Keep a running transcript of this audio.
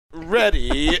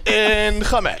ready in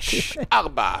 5, 4, 3, 2.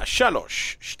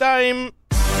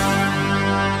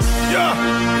 Yeah.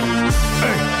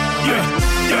 Hey, yeah.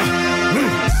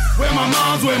 Where my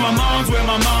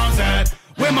mom's at?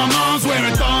 Where my mom's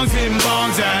wearing thongs, hitting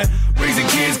bongs at? Raising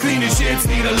kids, cleaning shits,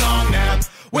 need a long nap.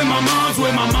 Where my mom's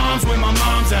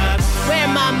at? Where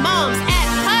my mom's at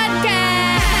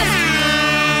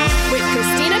podcast with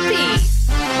Christina P.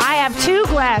 I have 2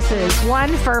 glasses, one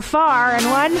for far and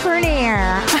one for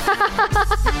near.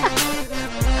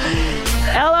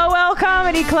 LOL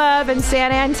Comedy Club in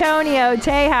San Antonio,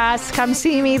 Tejas. Come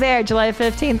see me there, July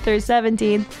 15th through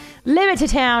 17th. Liberty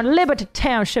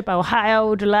Township,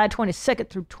 Ohio, July 22nd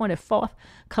through 24th.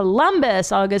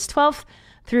 Columbus, August 12th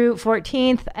through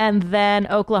 14th. And then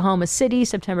Oklahoma City,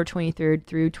 September 23rd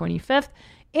through 25th.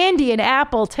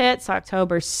 Indianapolis,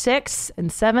 October 6th and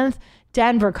 7th.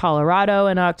 Denver, Colorado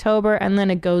in October. And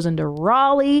then it goes into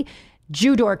Raleigh,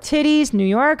 Judork Titties, New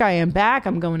York. I am back.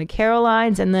 I'm going to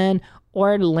Caroline's. And then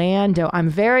Orlando. I'm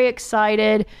very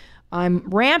excited. I'm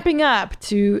ramping up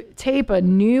to tape a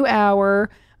new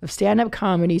hour of stand-up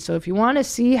comedy. So if you want to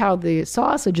see how the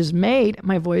sausage is made,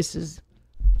 my voice is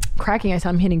cracking.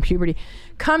 I'm hitting puberty.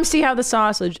 Come see how the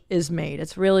sausage is made.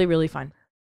 It's really, really fun.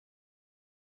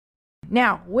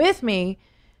 Now, with me,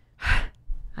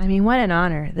 I mean, what an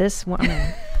honor. This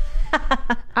woman.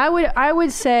 I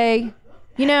would say,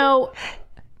 you know,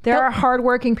 there are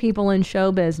hardworking people in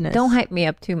show business. Don't hype me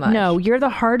up too much. No, you're the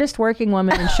hardest working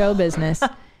woman in show business.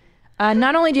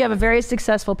 Not only do you have a very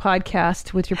successful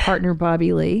podcast with your partner,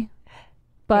 Bobby Lee,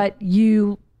 but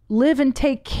you live and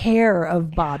take care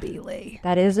of Bobby Lee.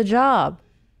 That is a job.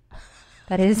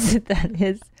 That is,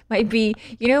 might be,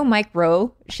 you know, Mike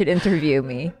Rowe should interview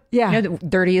me. Yeah. You know, the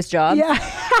dirtiest job? Yeah.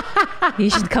 He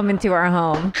should come into our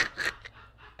home.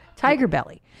 Tiger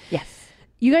Belly. Yes.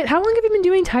 You guys, how long have you been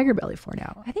doing Tiger Belly for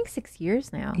now? I think 6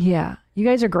 years now. Yeah. You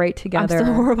guys are great together. I'm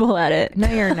still horrible at it. No,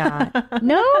 you're not.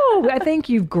 No, I think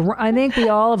I think we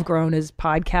all have grown as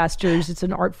podcasters. It's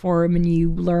an art form and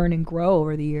you learn and grow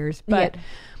over the years. But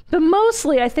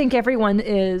mostly I think everyone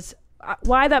is,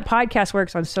 why that podcast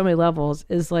works on so many levels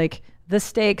is like the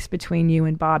stakes between you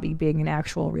and Bobby being an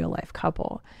actual real life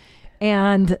couple.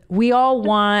 And we all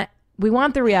want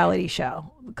the reality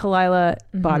show. Khalyla,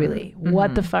 Bobby Lee.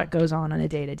 What the fuck goes on a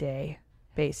day-to-day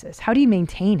basis? How do you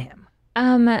maintain him?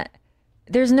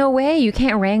 There's no way. You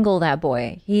can't wrangle that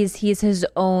boy. He's his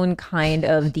own kind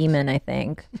of demon, I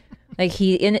think. Like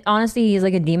honestly, he's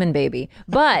like a demon baby.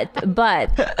 But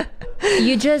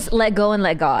you just let go and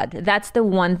let God. That's the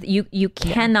one you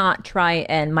cannot try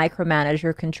and micromanage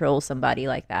or control somebody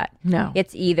like that. No.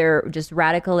 It's either just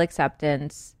radical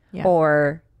acceptance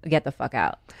or get the fuck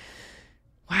out.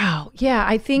 Wow. Yeah,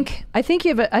 I think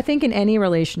in any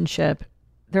relationship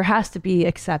there has to be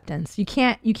acceptance. You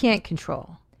can't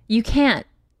control. You can't.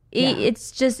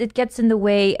 It's just, it gets in the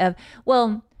way of,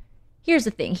 well, here's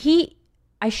the thing.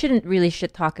 I shouldn't really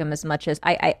shit talk him as much as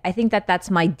I think that's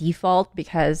my default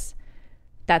because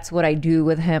that's what I do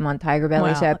with him on Tiger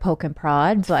Belly. So I poke and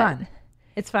prod.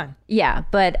 It's fun. Yeah.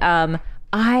 But I'm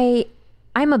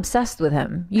obsessed with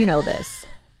him. You know this.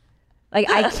 Like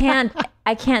I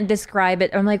can't describe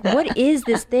it. I'm like, what is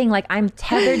this thing? Like I'm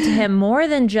tethered to him more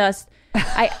than just,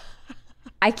 I've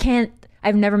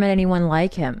never met anyone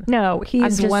like him. No,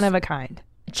 he's one of a kind.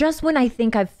 Just when I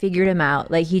think I've figured him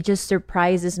out, like he just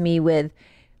surprises me with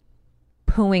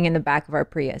pooing in the back of our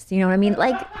Prius. You know what I mean?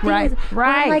 Like, right.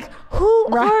 I'm like,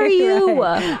 who are you?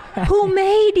 Who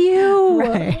made you?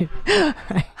 Right.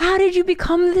 How did you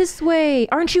become this way?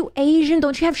 Aren't you Asian?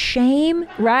 Don't you have shame?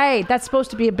 Right. That's supposed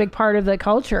to be a big part of the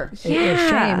culture. Yeah. Is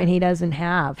shame, and he doesn't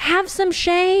have. Have some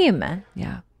shame.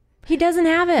 Yeah. He doesn't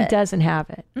have it. He doesn't have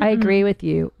it. I agree with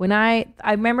you. When I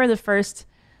remember the first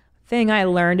thing I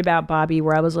learned about Bobby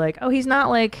where I was like, oh, he's not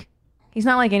like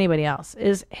anybody else,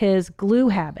 is his glue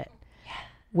habit.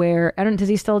 Where does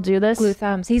he still do this? Glue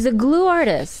thumbs. He's a glue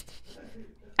artist.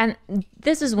 And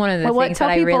this is one of the things that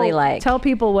I really like. Tell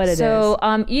people what it is. So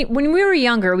when we were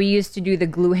younger, we used to do the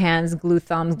glue hands, glue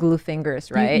thumbs, glue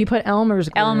fingers, right? You put Elmer's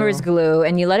glue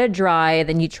and you let it dry.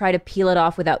 Then you try to peel it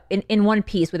off in one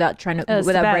piece without breaking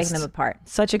them apart.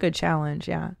 Such a good challenge.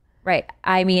 Yeah. Right.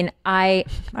 I mean, I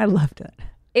loved it.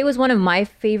 It was one of my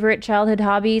favorite childhood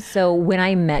hobbies. So when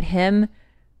I met him,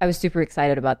 I was super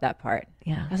excited about that part.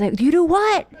 Yeah. I was like, you do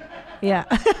what? Yeah.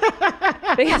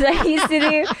 Because I used to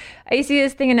do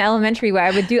this thing in elementary where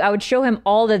I would show him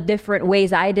all the different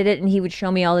ways I did it and he would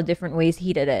show me all the different ways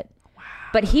he did it. Wow.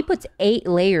 But he puts 8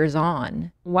 layers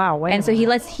on. Wow. And so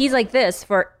he's like this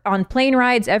on plane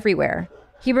rides everywhere.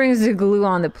 He brings the glue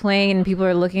on the plane and people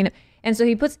are looking. And so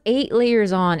he puts 8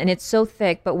 layers on and it's so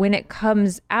thick. But when it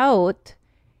comes out,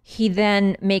 he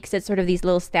then makes it sort of these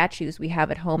little statues we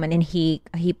have at home, and then he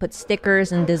puts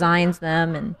stickers and designs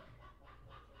them, and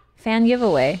fan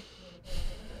giveaway.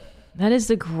 That is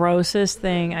the grossest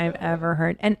thing I've ever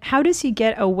heard. And how does he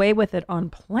get away with it on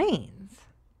planes?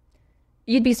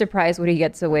 You'd be surprised what he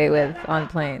gets away with on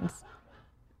planes.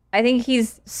 I think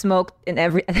he's smoked in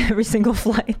every single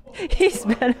flight he's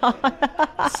been on.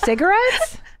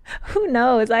 Cigarettes? Who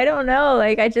knows? I don't know.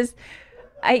 Like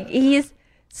he's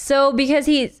so, because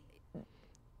he's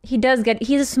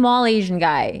a small Asian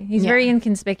guy. He's very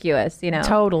inconspicuous, you know.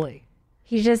 Totally.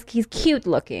 He's cute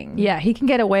looking. Yeah, he can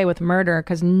get away with murder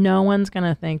because no one's going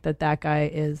to think that guy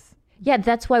is. Yeah,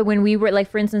 that's why when we were, like,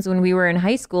 for instance, when we were in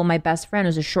high school, my best friend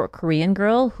was a short Korean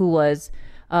girl who was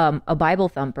a Bible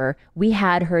thumper. We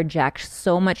had her jack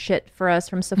so much shit for us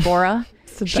from Sephora.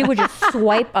 She would just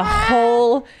swipe a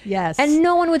whole... Yes. And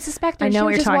no one would suspect her. I know She what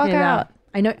would you're just talking walk about.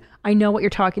 out. I know what you're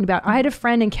talking about. I had a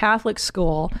friend in Catholic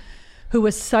school who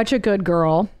was such a good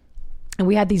girl, and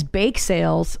we had these bake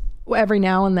sales every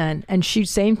now and then, and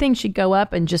same thing, she'd go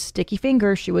up and just sticky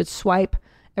fingers, she would swipe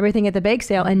everything at the bake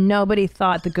sale, and nobody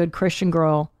thought the good Christian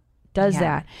girl does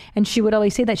that. And she would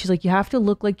always say that. She's like, you have to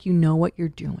look like you know what you're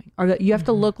doing, or that you have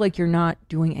to look like you're not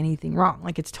doing anything wrong.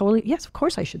 Like, it's totally, yes, of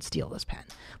course I should steal this pen.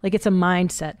 Like, it's a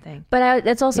mindset thing. But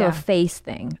that's also a face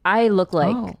thing. I look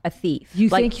like a thief. You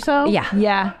like, think so? Yeah.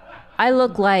 Yeah. I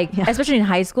look like, especially in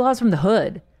high school, I was from the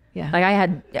hood. Yeah.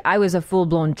 Like I was a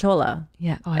full-blown Chola.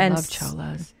 Yeah. Oh, I love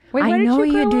Cholas. Wait, I know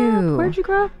you do. Where'd you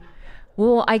grow up?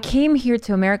 Well, I came here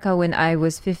to America when I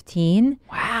was 15.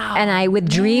 Wow. And with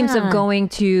dreams of going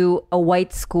to a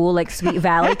white school like Sweet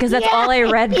Valley, because that's all I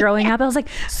read growing up. I was like,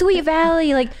 Sweet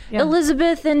Valley, like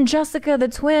Elizabeth and Jessica, the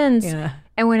twins. Yeah.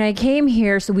 And when I came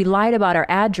here, so we lied about our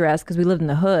address because we lived in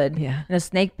the hood, Yeah. in the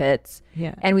snake pits.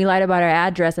 Yeah. And we lied about our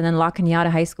address, and then La Cañada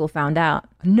High School found out.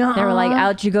 No. They were like,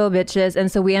 out you go, bitches.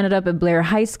 And so we ended up at Blair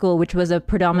High School, which was a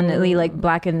predominantly like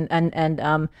Black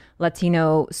and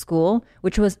Latino school,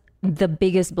 which was the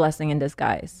biggest blessing in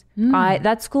disguise.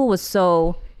 That school was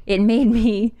it made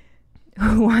me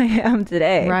who I am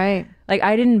today. Right. Like,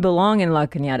 I didn't belong in La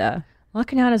Cañada. La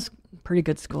Cañada's a pretty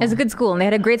good school. It's a good school, and they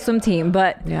had a great swim team.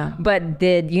 But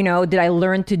did I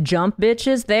learn to jump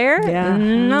bitches there? Yeah.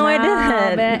 No, I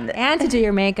didn't. And to do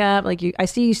your makeup. Like, I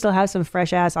see you still have some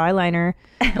fresh ass eyeliner.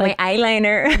 My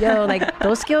eyeliner. Yo, like,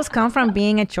 those skills come from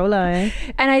being a chola, eh?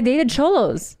 And I dated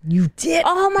cholos. You did?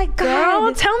 Oh my God.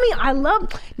 Girl, tell me.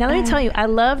 Now let me tell you, I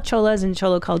love cholas and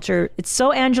cholo culture. It's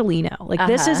so Angelino. Like,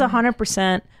 this is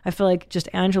 100%, I feel like, just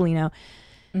Angelino.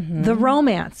 The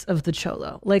romance of the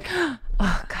cholo. Like, oh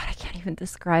God, I can't even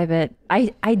describe it.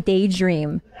 I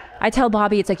daydream. I tell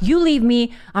Bobby, it's like, you leave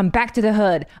me, I'm back to the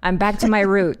hood. I'm back to my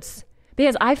roots.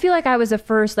 Because I feel like I was the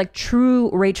first, like, true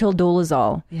Rachel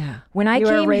Dolezal. yeah. When I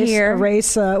came here,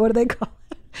 what do they call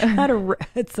it?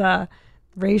 It's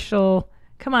racial.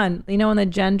 Come on, when the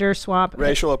gender swap.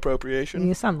 Racial appropriation.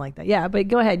 Yeah, something like that. Yeah, but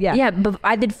go ahead. Yeah. yeah, but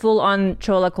I did full on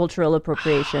Chola cultural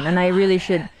appropriation, and I really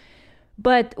should.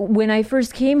 But when I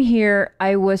first came here,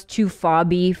 I was too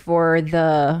fobby for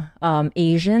the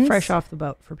Asians. Fresh off the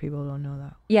boat, for people who don't know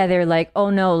that. Yeah, they're like, oh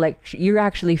no, like, you're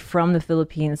actually from the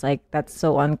Philippines. Like, that's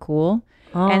so uncool.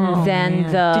 And then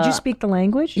Did you speak the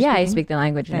language? I speak the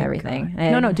language and everything.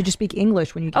 God. No. Did you speak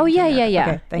English when you came? Oh, yeah.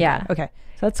 Okay, thank Yeah. God. Okay,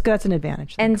 so that's an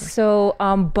advantage. And so,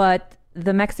 but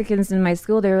the Mexicans in my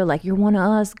school, they were like, you're one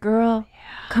of us, girl.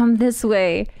 Come this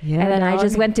way. Yeah, and then I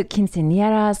just went to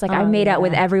quinceañeras. Like, I made out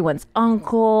with everyone's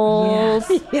uncles.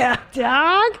 Yeah,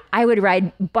 dog. I would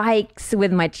ride bikes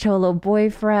with my cholo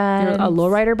boyfriend. A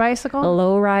lowrider bicycle.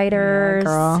 Lowriders. Yeah,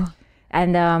 girl.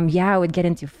 And I would get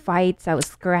into fights. I was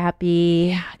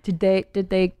scrappy. Did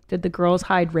the girls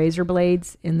hide razor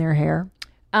blades in their hair?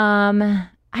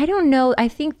 I don't know. I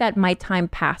think that my time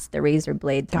passed the razor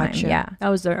blade time. Gotcha. Yeah. That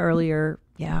was the earlier.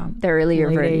 Yeah. The earlier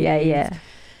Late version. 80s. Yeah.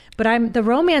 But the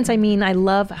romance. I mean, I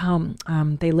love how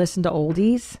they listen to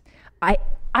oldies. I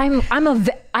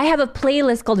have a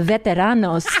playlist called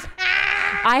Veteranos.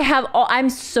 I'm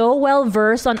so well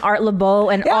versed on Art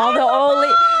Laboe and all the old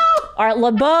Art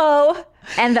Laboe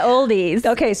and the oldies.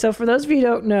 Okay, so for those of you who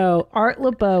don't know, Art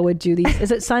Laboe would do these.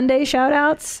 Is it Sunday shout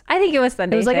outs? I think it was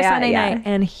Sunday. It was like a Sunday night.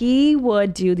 And he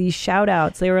would do these shout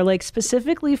outs. They were like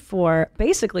specifically for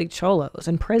basically cholos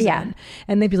in prison. Yeah.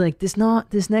 And they'd be like, this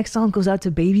next song goes out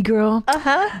to baby girl.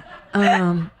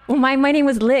 Well, my name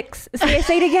was Licks.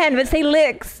 Say it again, but say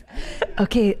Licks.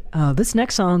 Okay, this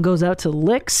next song goes out to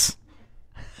Licks.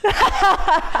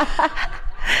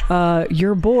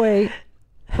 Your boy,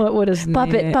 what is his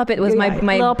name? Puppet was my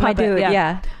little Puppet, Puppet, my dude.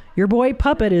 Yeah. Your boy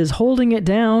Puppet is holding it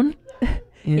down.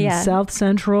 in South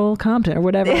Central Compton or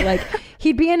whatever. Like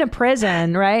he'd be in a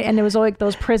prison, right? And it was like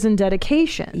those prison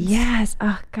dedications. Yes.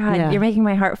 Oh God, you're making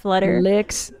my heart flutter.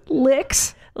 Licks.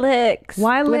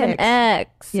 Why With licks? an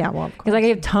X. Yeah, well, because I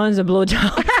gave tons of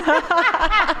blowjobs.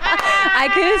 I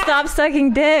couldn't stop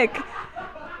sucking dick.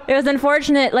 It was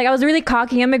unfortunate. Like I was a really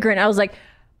cocky immigrant. I was like,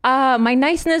 my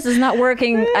niceness is not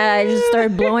working. I just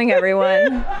started blowing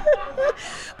everyone.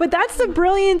 But that's the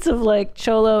brilliance of like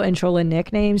Cholo and Chola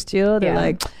nicknames too. They're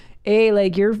like, hey,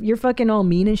 like you're fucking all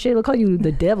mean and shit. They'll call you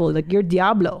the devil. Like you're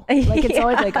Diablo. Like it's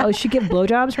always like, oh, she give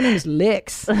blowjobs. Her name is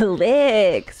Licks.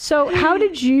 Licks. So how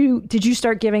did you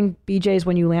start giving BJs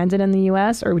when you landed in the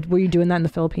U.S. or were you doing that in the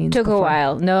Philippines? Took a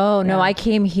while. No. I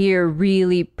came here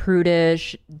really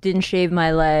prudish. Didn't shave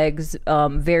my legs.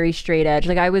 Very straight edge.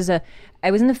 Like I was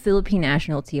in the Philippine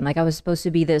national team. Like I was supposed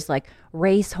to be this like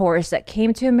racehorse that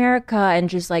came to America and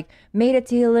just like made it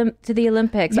to the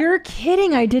Olympics. You're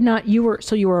kidding. I did not. You were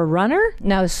a runner?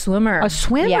 No, a swimmer. A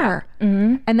swimmer. Yeah.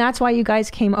 Mm-hmm. And that's why you guys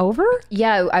came over?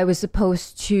 Yeah, I was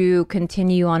supposed to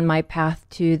continue on my path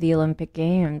to the Olympic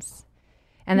Games.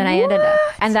 And then I ended up,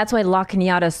 and that's why La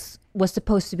Cañada was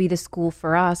supposed to be the school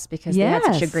for us because they had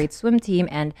such a great swim team,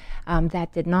 and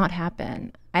that did not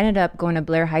happen. I ended up going to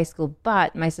Blair High School,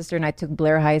 but my sister and I took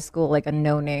Blair High School like a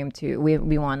no name too.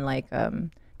 We won like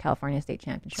California state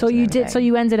championships. So you did. So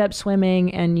you ended up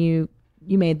swimming, and you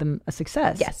made them a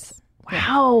success. Yes.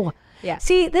 Wow. Yeah.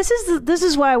 See, this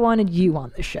is why I wanted you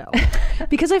on the show,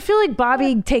 because I feel like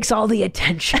Bobby takes all the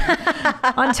attention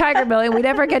on Tiger Belly. We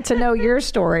never get to know your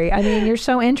story. I mean, you're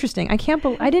so interesting. I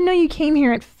didn't know you came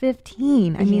here at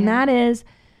 15. I mean, that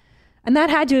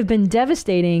had to have been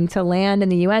devastating to land in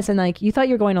the U.S. And like, you thought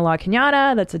you were going to La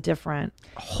Cañada. That's a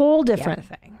whole different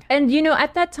thing. And you know,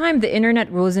 at that time, the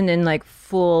internet wasn't in like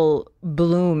full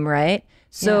bloom, right?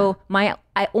 So my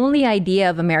only idea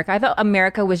of America, I thought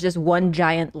America was just one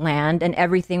giant land and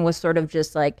everything was sort of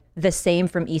just like the same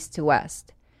from east to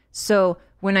west. So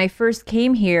when I first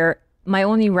came here, my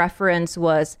only reference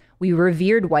was we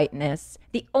revered whiteness.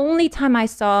 The only time I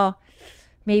saw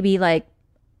maybe like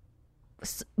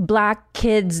black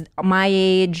kids my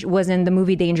age was in the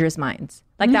movie Dangerous Minds.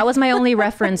 Like that was my only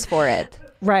reference for it.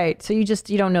 Right. So you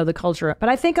don't know the culture. But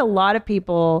I think a lot of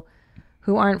people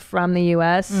who aren't from the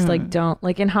US like don't,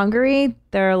 like in Hungary,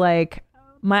 they're like,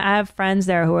 I have friends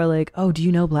there who are like, oh, do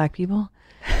you know black people?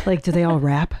 Like, do they all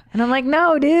rap? And I'm like,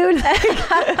 no, dude.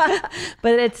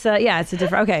 But it's it's a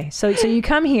different. Okay, so you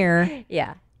come here,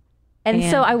 and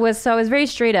so I was very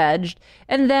straight edged,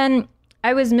 and then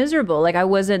I was miserable. Like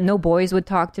no boys would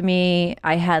talk to me.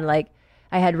 I had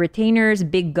retainers,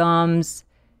 big gums.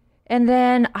 And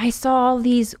then I saw all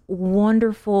these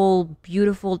wonderful,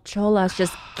 beautiful cholas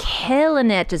just killing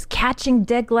it, just catching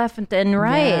dick left and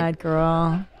right. Bad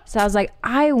girl. So I was like,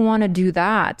 I want to do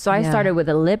that. So I started with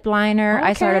a lip liner. Okay.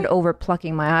 I started over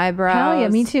plucking my eyebrows. Hell yeah,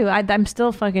 me too. I'm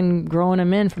still fucking growing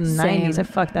them in from the 90s. I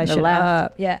fucked that shit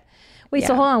up. Yeah. Wait,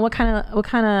 so hold on. What kind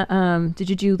of did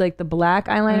you do, like the black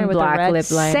eyeliner with black the red? Lip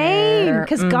liner. Same,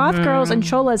 because goth girls and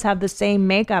cholas have the same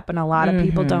makeup, and a lot of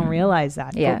people don't realize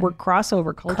that. Yeah, but we're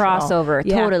crossover culture.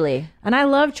 Totally. And I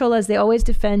love cholas. They always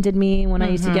defended me when I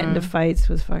used to get into fights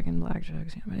with fucking black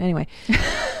jokes. But anyway,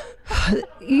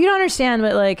 you don't understand,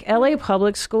 but like LA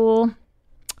public school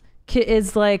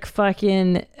is like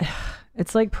fucking.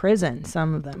 It's like prison.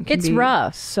 Some of them. It's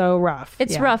rough. So rough.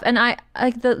 It's rough. And I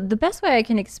like the best way I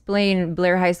can explain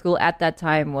Blair High School at that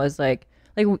time was like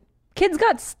kids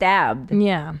got stabbed.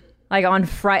 Yeah. Like on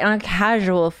a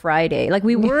casual Friday. Like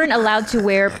we weren't allowed to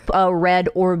wear red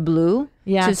or blue.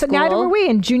 Yeah. To so school. neither were we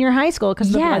in junior high school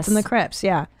because the Bloods and the Crips.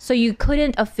 Yeah. So you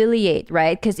couldn't affiliate,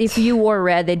 right? Because if you wore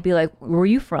red, they'd be like, "Where are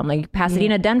you from?" Like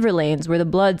Pasadena, Denver lanes were the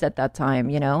Bloods at that time,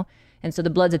 you know. And so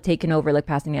the Bloods had taken over like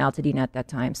Pasadena, Altadena at that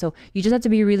time. So you just have to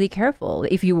be really careful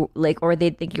if you like, or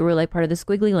they'd think you were like part of the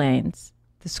squiggly lanes.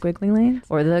 The squiggly lanes?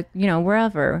 Or the,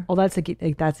 wherever. Oh, that's a gang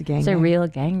It's name. a real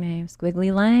gang name.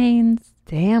 Squiggly lanes.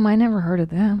 Damn, I never heard of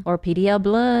them. Or PDL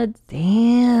Bloods.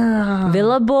 Damn.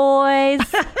 Villa Boys.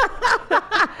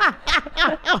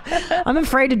 I'm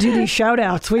afraid to do these shout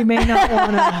outs. We may not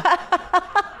want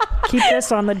to keep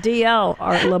this on the DL,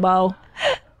 Art LeBeau.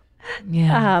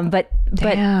 Yeah. But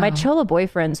my Chola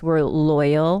boyfriends were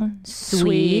loyal,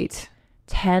 sweet,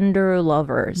 tender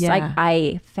lovers. Yeah. Like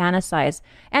I fantasize.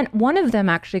 And one of them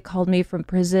actually called me from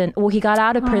prison. Well, he got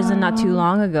out of prison not too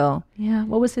long ago. Yeah.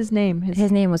 What was his name?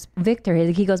 His name was Victor.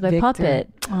 He goes by Victor. Puppet.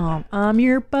 Oh, I'm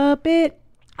your puppet.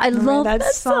 I love that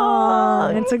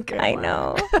song. It's a good one. I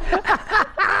know.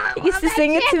 He used to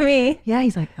sing it to me. Yeah,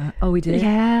 he's like, oh, we did?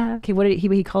 Yeah. Okay, what did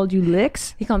he called you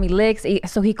Licks? He called me Licks.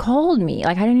 So he called me.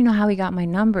 Like, I didn't even know how he got my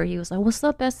number. He was like, "What's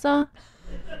up, Essa?"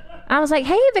 I was like,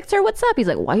 hey, Victor, what's up? He's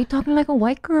like, why are you talking like a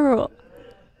white girl?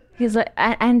 He's like,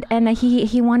 and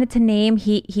he wanted to name,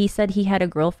 he said he had a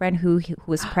girlfriend who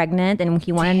was pregnant, and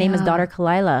he wanted to name his daughter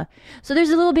Khalyla. So there's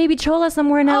a little baby Chola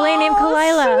somewhere in LA named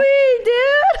Khalyla. Sweet,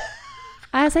 dude.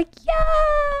 I was like,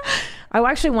 yeah. I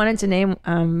actually wanted to name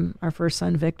our first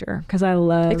son Victor because I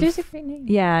love. Victor's a great name.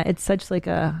 Yeah, it's such like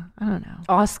a, I don't know.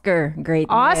 Oscar, great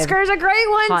name. Oscar's a great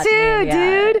one Hot too, name,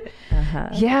 yeah. dude.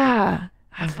 Yeah.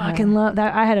 I fucking love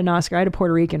that. I had an Oscar. I had a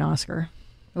Puerto Rican Oscar.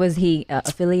 Was he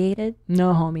affiliated?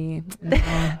 No, homie. No.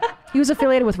 He was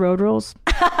affiliated with Road Rules.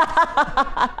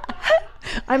 I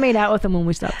made out with him when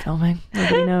we stopped filming.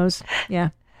 Nobody knows.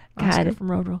 Yeah. Oscar God.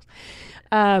 from Road Rules.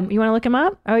 You want to look him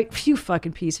up? Oh, you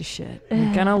fucking piece of shit.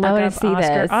 I'm gonna look wanna up see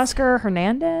Oscar. this. Oscar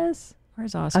Hernandez.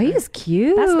 Where's Oscar? Oh, he was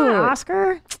cute. That's not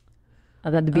Oscar.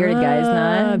 Oh, that the bearded guy is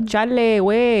not. Chale,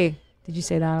 way. Did you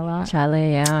say that a lot? Chale,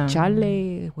 yeah.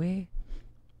 Chale, way.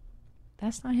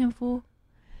 That's not him, fool.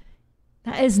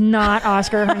 That is not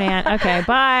Oscar Hernandez. Okay,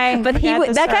 bye. But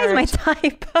that guy's my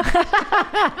type.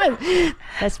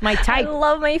 That's my I type.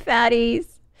 love my fatties.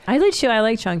 I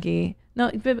like Chunky. No,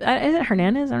 but, is it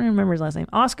Hernandez? I don't remember his last name.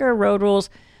 Oscar Road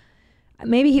Rules.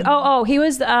 Maybe he. He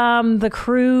was the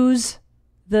cruise,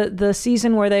 the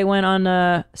season where they went on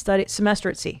a semester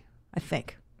at sea. I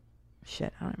think.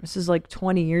 Shit, I don't know. This is like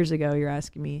 20 years ago. You're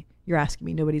asking me.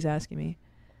 Nobody's asking me.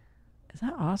 Is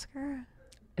that Oscar?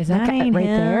 Is that guy ain't right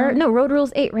him. there? No, Road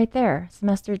Rules 8 right there.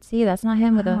 Semester at sea. That's not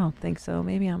him with I a. don't think so.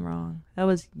 Maybe I'm wrong. That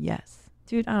was Yes.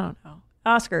 Dude, I don't know.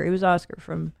 Oscar. It was Oscar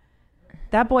from.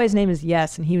 That boy's name is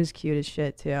Yes, and he was cute as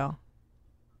shit too.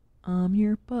 I'm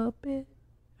your puppet.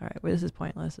 All right, well, this is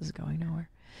pointless. This is going nowhere.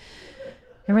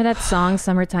 Remember that song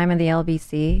 "Summertime" in the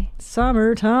LBC?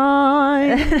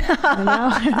 Summertime. You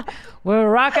know? We're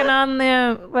rocking on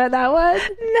the what that was?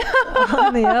 No,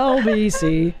 on the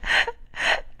LBC.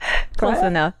 Close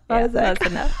enough. What Yeah, was that?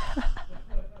 close enough.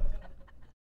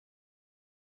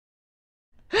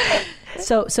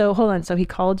 So hold on. So he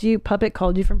called you, Puppet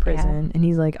called you from prison, and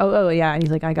he's like, oh yeah, and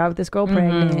he's like, I got this girl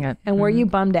pregnant. yeah. And were you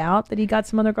bummed out that he got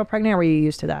some other girl pregnant, or were you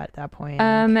used to that at that point?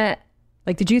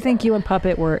 Like, did you think you and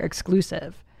Puppet were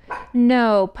exclusive?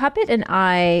 No, Puppet and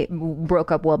I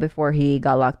broke up well before he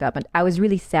got locked up, and I was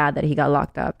really sad that he got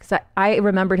locked up because I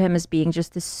remembered him as being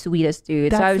just the sweetest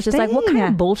dude. So That's I was the just like, what thing. kind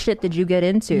of bullshit did you get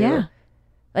into? Yeah.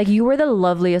 Like, you were the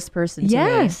loveliest person to me.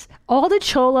 Yes. All the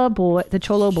Cholo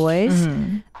boys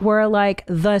were like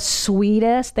the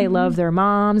sweetest. They love their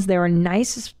moms. They were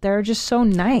nice. They're just so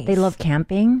nice. They love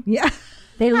camping. Yeah.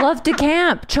 They love to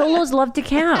camp. Cholos love to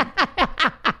camp.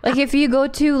 Like, if you go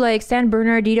to like San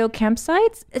Bernardino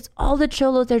campsites, it's all the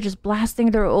Cholos. They're just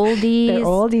blasting their oldies. They're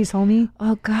oldies, homie.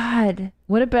 Oh God.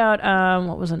 What about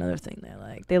what was another thing they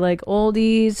like? They like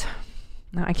oldies.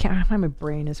 No, I can't. My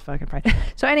brain is fucking fried.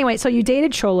 So anyway, so you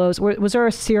dated Cholos. Was there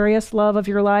a serious love of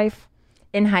your life?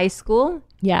 In high school?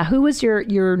 Yeah. Who was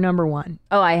your number one?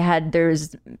 Oh,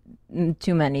 there's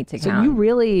too many to So count. you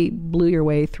really blew your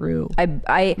way through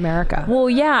I America. Well,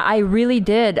 yeah, I really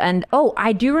did. And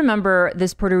I do remember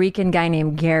this Puerto Rican guy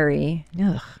named Gary.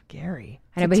 Ugh, Gary.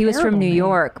 I know, but he was from terrible New name.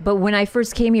 York. But when I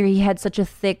first came here, he had such a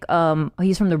thick,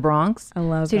 he's from the Bronx. I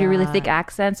love So he had a really that. thick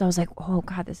accent. So I was like, oh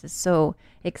God, this is so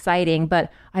exciting. But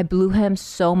I blew him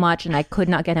so much and I could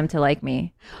not get him to like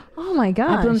me. Oh my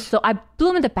gosh. I blew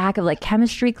him in the back of like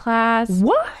chemistry class.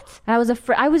 What? I was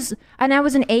I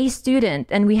was an A student,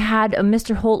 and we had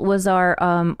Mr. Holt was our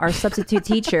substitute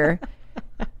teacher,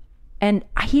 and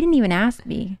he didn't even ask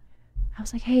me. I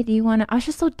was like, hey, do you want to? I was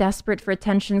just so desperate for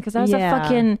attention because I was Yeah. a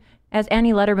fucking, as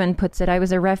Annie Letterman puts it, I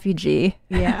was a refugee.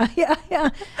 Yeah.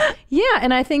 Yeah.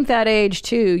 And I think that age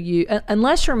too, you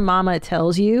unless your mama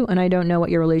tells you, and I don't know what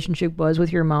your relationship was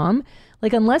with your mom,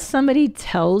 like unless somebody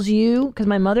tells you, because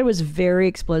my mother was very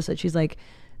explicit. She's like,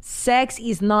 sex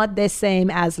is not the same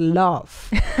as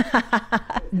love.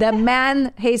 The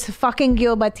man, he's fucking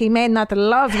you, but he may not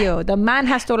love you. The man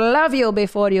has to love you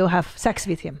before you have sex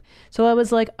with him. So I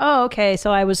was like, oh, okay.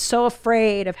 So I was so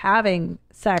afraid of having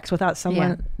sex with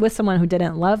someone who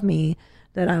didn't love me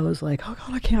that I was like, oh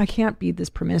God, I can't be this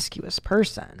promiscuous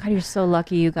person. God, you're so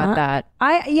lucky you got that.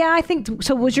 I think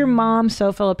so. Was your mom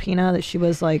so Filipina that she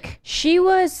was like, She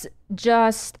was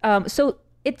just so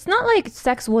it's not like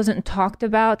sex wasn't talked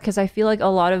about, because I feel like a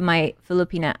lot of my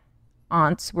Filipina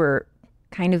aunts were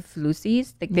kind of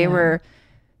floozies. Like they were,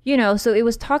 so it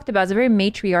was talked about. It's a very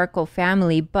matriarchal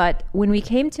family. But when we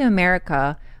came to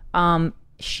America,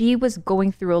 she was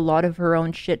going through a lot of her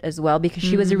own shit as well, because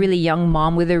she was a really young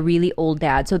mom with a really old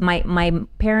dad. So my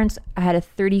parents had a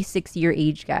 36-year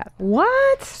age gap.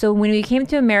 what? So when we came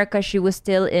to America, she was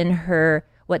still in her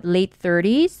late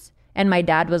 30s, and my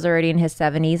dad was already in his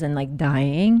 70s and like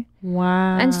dying.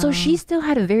 Wow. And so she still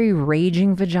had a very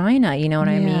raging vagina, you know what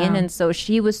I mean? And so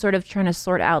she was sort of trying to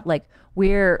sort out like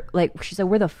she said,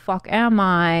 where the fuck am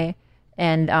I?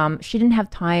 And she didn't have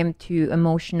time to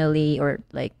emotionally or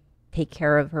like take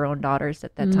care of her own daughters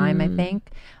at that time, I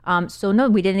think. So no,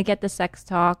 we didn't get the sex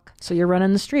talk. So you're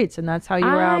running the streets and that's how you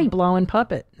were out blowing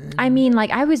puppet. I mean, like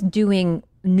I was doing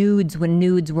nudes when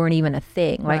nudes weren't even a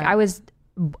thing. Like I was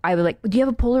like, do you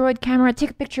have a Polaroid camera? Take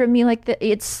a picture of me like that.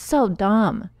 It's so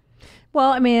dumb.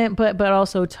 Well, I mean, but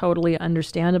also totally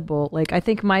understandable. Like I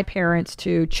think my parents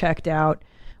too checked out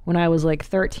when I was like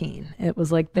 13. It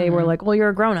was like they were like, well, you're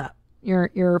a grown up.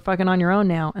 You're fucking on your own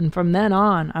now. And from then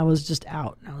on, I was just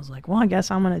out. I was like, well, I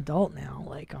guess I'm an adult now.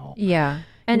 Like, and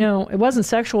you know, it wasn't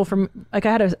sexual from like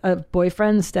I had a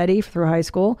boyfriend steady through high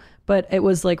school, but it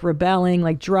was like rebelling,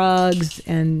 like drugs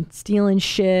and stealing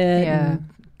shit, and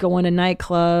going to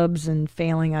nightclubs and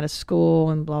failing out of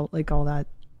school and blah, like all that.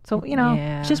 So you know,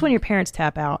 it's just when your parents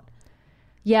tap out.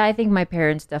 Yeah, I think my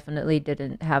parents definitely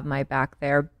didn't have my back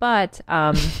there, but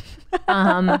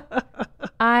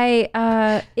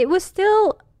it was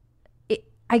still,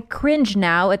 I cringe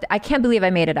now. I can't believe I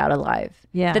made it out alive.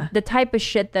 Yeah. The type of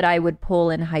shit that I would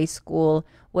pull in high school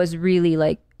was really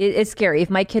like, it's scary. If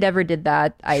my kid ever did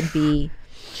that, I'd be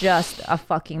just a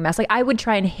fucking mess. Like I would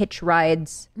try and hitch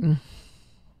rides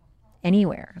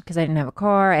anywhere because I didn't have a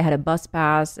car. I had a bus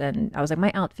pass and I was like,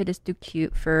 my outfit is too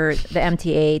cute for the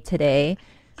MTA today.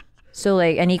 So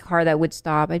like any car that would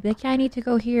stop, I'd be like, yeah, I need to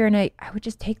go here. And I would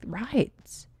just take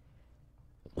rides.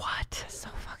 What? So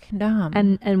fucking dumb.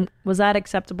 And was that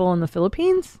acceptable in the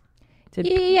Philippines?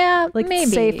 Yeah, like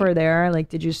maybe. Safer there? Like,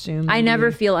 did you assume? I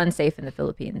never feel unsafe in the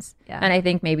Philippines. Yeah. And I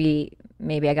think maybe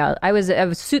I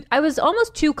was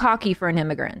almost too cocky for an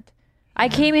immigrant. I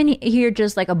came in here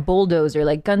just like a bulldozer,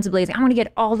 like guns blazing. I want to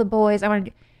get all the boys.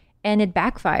 And it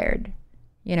backfired.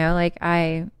 You know, like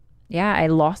I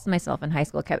lost myself in high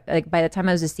school. Like by the time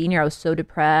I was a senior, I was so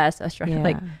depressed. I was trying to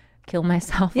like kill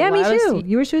myself. Yeah, me too.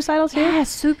 You were suicidal too? Yeah,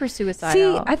 super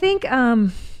suicidal. See, I think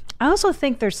I also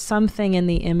think there's something in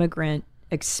the immigrant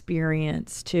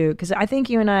experience too, because I think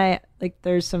you and I, like,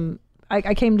 there's some.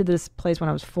 I came to this place when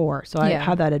I was 4, so I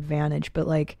had that advantage. But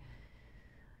like,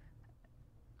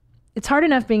 it's hard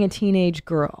enough being a teenage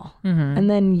girl, and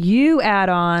then you add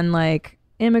on like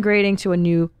immigrating to a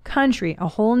new country, a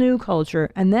whole new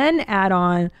culture, and then add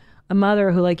on a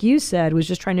mother who, like you said, was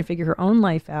just trying to figure her own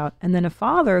life out, and then a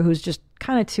father who's just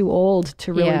kind of too old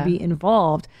to really be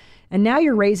involved. And now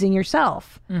you're raising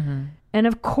yourself. And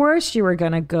of course you were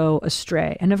going to go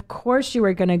astray. And of course you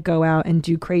were going to go out and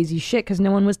do crazy shit because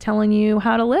no one was telling you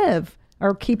how to live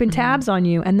or keeping tabs on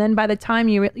you. And then by the time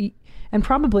and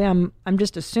probably I'm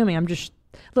just assuming,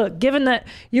 look, given that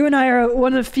you and I are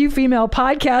one of the few female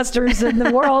podcasters in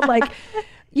the world, like,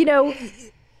 you know,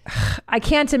 I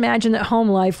can't imagine that home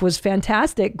life was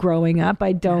fantastic growing up.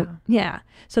 I don't. Yeah.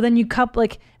 So then you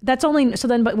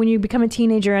but when you become a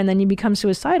teenager and then you become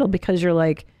suicidal because you're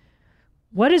like,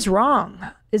 what is wrong?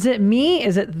 Is it me?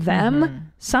 Is it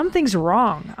them? Something's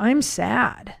wrong. I'm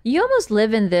sad. You almost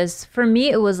live in this, for me,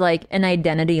 it was like an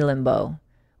identity limbo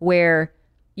where,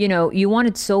 you know, you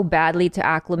wanted so badly to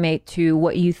acclimate to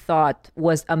what you thought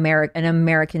was an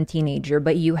American teenager,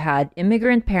 but you had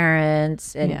immigrant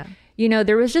parents and, you know,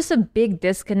 there was just a big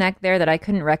disconnect there that I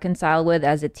couldn't reconcile with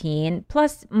as a teen.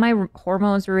 Plus, my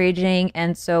hormones were raging,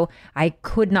 and so I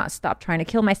could not stop trying to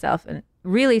kill myself. And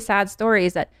really sad story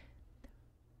is that,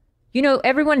 you know,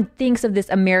 everyone thinks of this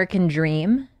American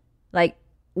dream. Like,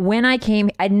 when I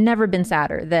came, I'd never been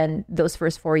sadder than those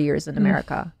first 4 years in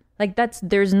America. Like,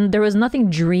 there was nothing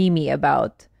dreamy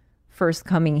about first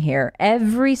coming here.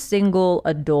 Every single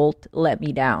adult let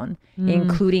me down,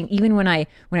 including even when I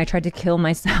tried to kill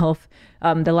myself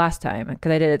the last time,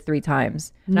 because I did it 3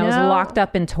 times. And I was locked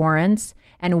up in Torrance,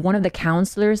 and one of the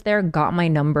counselors there got my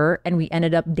number, and we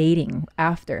ended up dating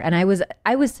after. And I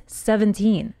was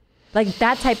 17. Like,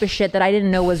 that type of shit that I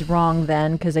didn't know was wrong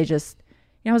then, because I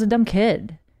was a dumb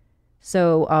kid.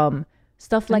 So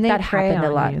stuff like that happened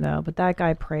a lot. You, though, but that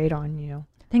guy preyed on you.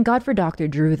 Thank God for Dr.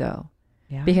 Drew, though.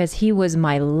 Yeah. Because he was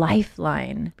my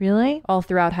lifeline. Really? All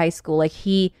throughout high school. Like,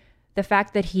 the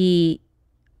fact that he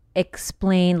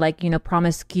explained, like, you know,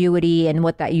 promiscuity and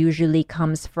what that usually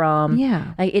comes from.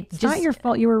 Yeah. Like, it's not your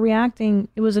fault. You were reacting.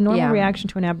 It was a normal reaction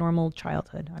to an abnormal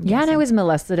childhood. I'm guessing. And I was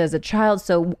molested as a child.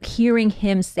 So hearing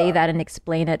him say that and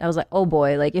explain it, I was like, oh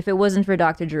boy, like, if it wasn't for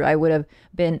Dr. Drew, I would have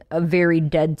been a very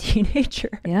dead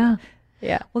teenager. Yeah.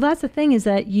 Yeah. Well, that's the thing, is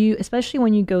that you, especially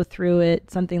when you go through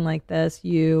it, something like this,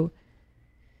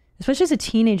 especially as a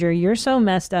teenager, you're so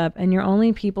messed up, and your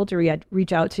only people to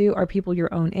reach out to are people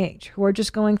your own age who are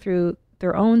just going through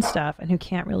their own stuff and who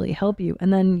can't really help you.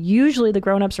 And then usually the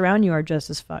grown-ups around you are just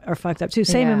as are fucked up too.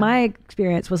 Same in my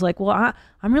experience was like, well,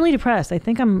 I'm really depressed. I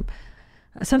think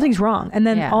something's wrong. And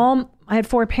then I had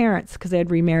 4 parents because they had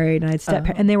remarried, and I had step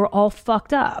and they were all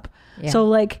fucked up. Yeah. So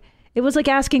like, it was like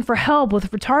asking for help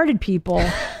with retarded people.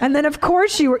 And then of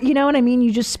course you know what I mean?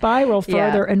 You just spiral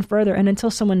further and further. And until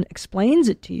someone explains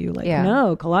it to you, like,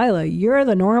 no, Khalyla, you're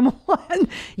the normal one.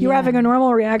 You're having a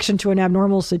normal reaction to an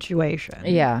abnormal situation.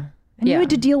 Yeah. And you had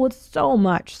to deal with so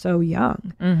much so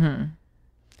young. Mm-hmm.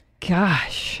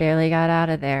 Gosh. Barely got out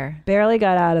of there.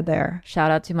 Shout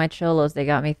out to my Cholos. They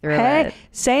got me through it.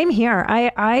 Same here.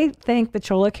 I thank the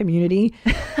Chola community.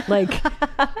 Like,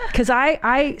 because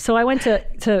I went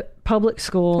to public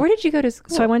school. Where did you go to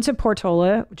school? So I went to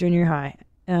Portola Junior High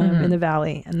in the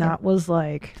Valley. And that was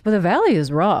like... But the Valley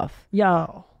is rough.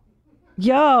 Yo,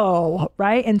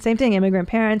 right? And same thing, immigrant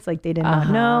parents, like they did not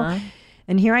know.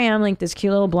 And here I am, like this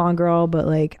cute little blonde girl, but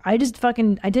like I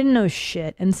didn't know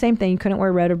shit. And same thing, you couldn't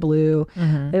wear red or blue.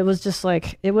 It was just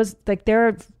like, there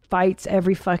are fights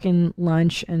every fucking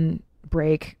lunch and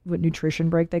break, what nutrition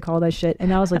break they call that shit.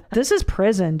 And I was like, this is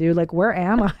prison, dude. Like, where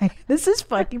am I? This is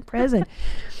fucking prison.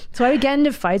 So I would get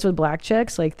into fights with black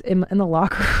chicks, like in the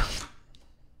locker room.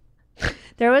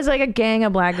 There was like a gang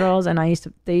of black girls, and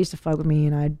they used to fuck with me,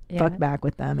 and I'd fuck back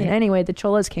with them. And anyway, the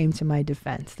Cholas came to my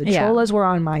defense. The Cholas were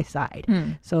on my side.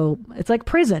 So it's like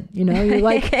prison, you know. You're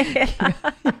like,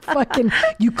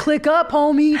 you click up,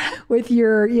 homie, with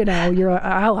your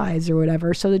allies or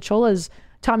whatever. So the Cholas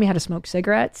taught me how to smoke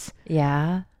cigarettes.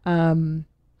 Yeah. When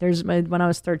I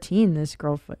was 13, this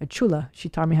girl, Chola, she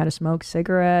taught me how to smoke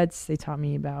cigarettes. They taught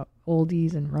me about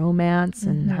oldies and romance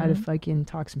and how to fucking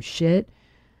talk some shit.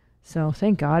 So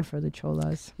thank God for the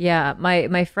Cholas. Yeah,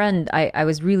 my friend, I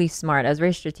was really smart. I was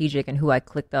very strategic in who I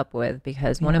clicked up with,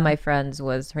 because one of my friends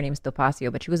her name's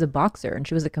Topacio, but she was a boxer, and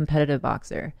she was a competitive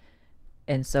boxer.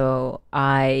 And so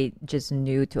I just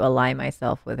knew to ally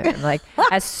myself with her. Like,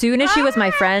 as soon as she was my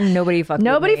friend, nobody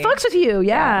fucks with you.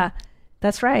 Yeah.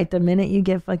 That's right. The minute you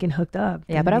get fucking hooked up,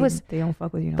 but they don't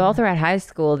fuck with you. But all throughout high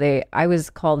school, I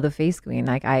was called the face queen.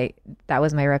 Like that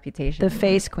was my reputation. The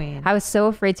face queen. I was so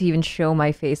afraid to even show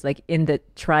my face, like in the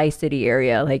Tri-City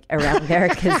area, like around there,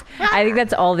 because I think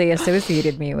that's all they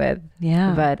associated me with.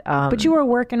 Yeah. But you were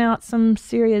working out some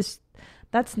serious.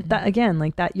 That again,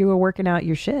 like that. You were working out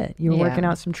your shit. You were working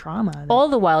out some trauma. All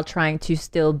the while trying to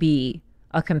still be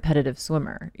a competitive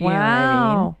swimmer. You know what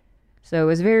I mean? So it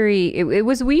was it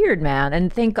was weird, man.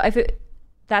 And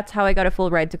that's how I got a full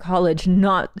ride to college.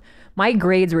 My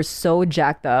grades were so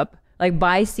jacked up. Like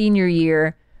by senior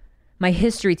year, my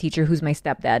history teacher, who's my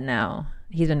stepdad now,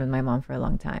 he's been with my mom for a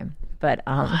long time. But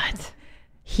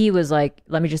he was like,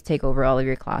 let me just take over all of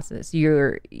your classes.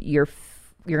 You're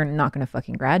not going to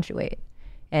fucking graduate.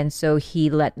 And so he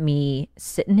let my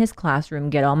sit in his classroom,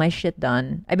 get all my shit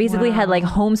done. I basically had like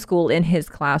homeschool in his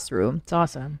classroom. It's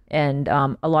awesome. And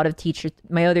a lot of teachers,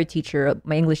 my other teacher,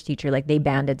 my English teacher, like they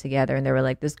banded together and they were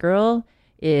like, this girl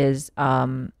is,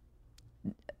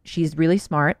 she's really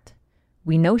smart.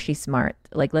 We know she's smart.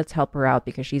 Like, let's help her out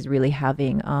because she's really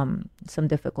having some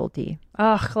difficulty.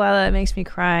 Oh, Khalyla, it makes me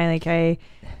cry. Like I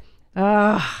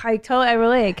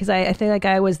relate, because I think like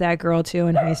I was that girl too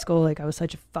in high school. Like I was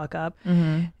such a fuck up,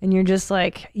 and you're just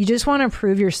like, you just want to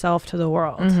prove yourself to the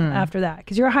world after that,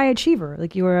 because you're a high achiever.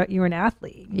 Like you were an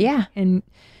athlete. Yeah. And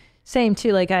same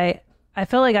too. Like I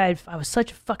felt like I was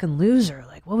such a fucking loser.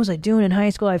 Like what was I doing in high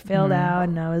school? I failed out,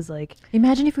 and I was like,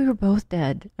 imagine if we were both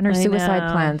dead and our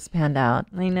suicide plans panned out.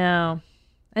 I know.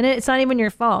 And it's not even your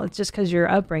fault. It's just because your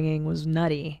upbringing was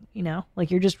nutty, you know?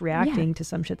 Like you're just reacting to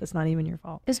some shit that's not even your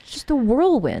fault. It's just a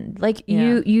whirlwind. Like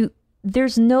you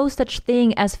there's no such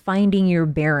thing as finding your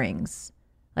bearings.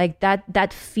 Like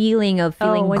that feeling of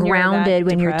feeling grounded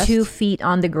when you're 2 feet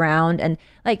on the ground. And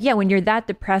like, when you're that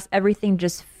depressed, everything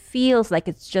just feels like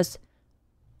it's just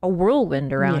a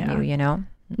whirlwind around you, you know?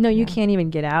 No, you can't even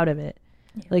get out of it.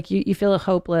 Yeah. Like you feel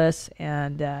hopeless,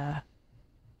 and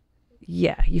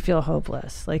you feel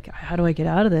hopeless. Like, how do I get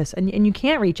out of this? And you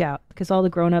can't reach out because all the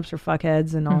grown-ups are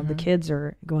fuckheads and all the kids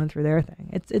are going through their thing.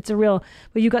 It's a real.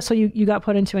 But you got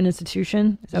put into an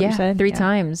institution. Is that what you said? 3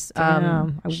 times.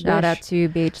 Shout out to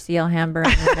BHCL Hamburg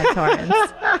and Torrance.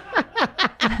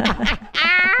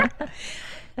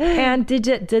 And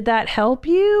did that help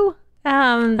you?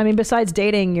 I mean, besides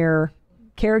dating your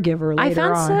caregiver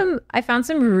later I found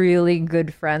some really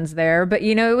good friends there, but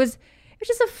you know, it was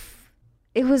just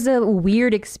it was a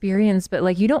weird experience, but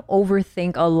like you don't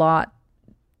overthink a lot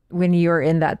when you're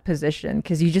in that position,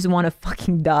 because you just want to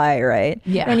fucking die, right?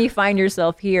 Yeah. And you find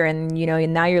yourself here, and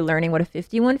now you're learning what a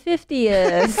 5150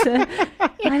 is. Like,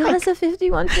 what's a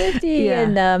 5150? Yeah.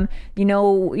 And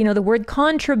the word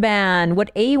contraband,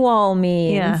 what AWOL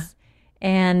means. Yeah.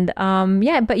 And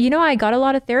but I got a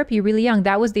lot of therapy really young.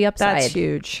 That was the upside. That's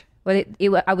huge. But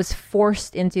I was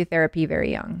forced into therapy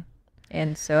very young.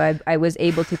 And so I was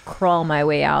able to crawl my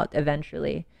way out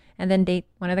eventually and then date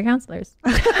one of the counselors.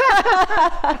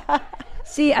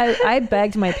 See, I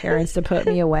begged my parents to put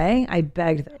me away. I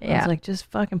begged them. I Yeah. was like, just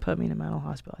fucking put me in a mental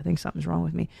hospital. I think something's wrong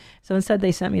with me. So instead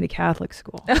they sent me to Catholic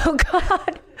school. Oh,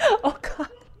 God. Oh, God.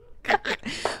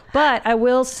 But I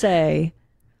will say,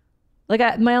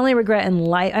 like, my only regret in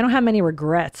life, I don't have many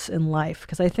regrets in life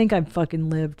because I think I've fucking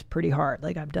lived pretty hard.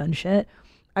 Like, I've done shit.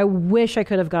 I wish I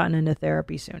could have gotten into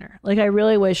therapy sooner. Like, I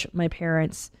really wish my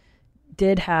parents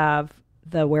did have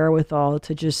the wherewithal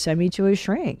to just send me to a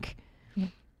shrink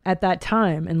at that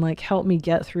time and like help me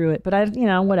get through it. But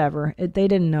whatever. They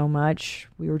didn't know much.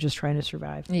 We were just trying to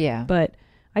survive. Yeah. But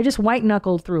I just white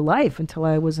knuckled through life until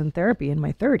I was in therapy in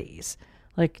my 30s.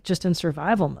 Like, just in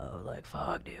survival mode. Like,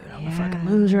 fuck, dude, I'm a fucking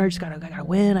loser. I gotta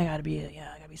win. I gotta be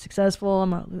successful.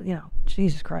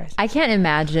 Jesus Christ. I can't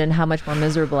imagine how much more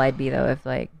miserable I'd be, though, if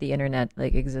like the internet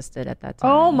like existed at that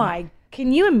time. Oh my,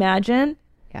 can you imagine?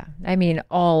 Yeah. I mean,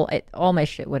 all my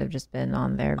shit would have just been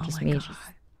on there. Just me.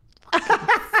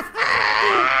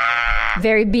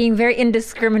 Being very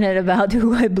indiscriminate about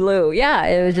who I blew. Yeah.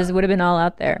 It would have been all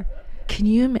out there. Can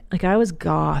you, like, I was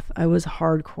goth, I was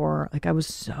hardcore, like, I was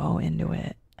so into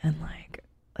it, and like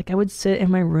I would sit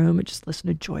in my room and just listen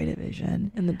to Joy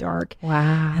Division in the dark.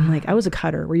 Wow. And like, I was a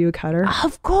cutter. Were you a cutter?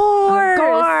 Of course. Of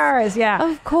course, yeah.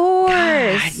 Of course.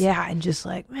 God, yeah, and just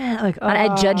like, man, like, And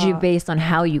I judge you based on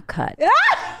how you cut.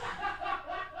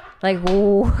 Like,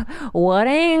 what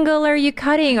angle are you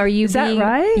cutting? Are you Is that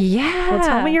right? Yeah. Well,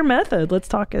 tell me your method. Let's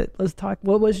talk.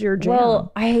 What was your jam?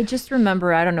 Well, I just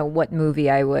remember, I don't know what movie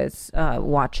I was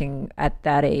watching at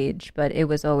that age, but it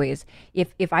was always,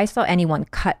 if I saw anyone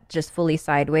cut just fully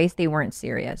sideways, they weren't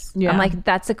serious. Yeah. I'm like,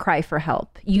 that's a cry for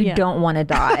help. You Yeah. don't want to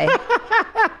die.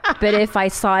 But if I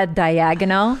saw it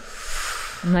diagonal,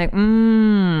 I'm like,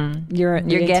 you're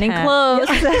getting close.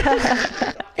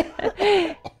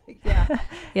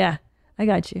 Yeah, I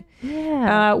got you.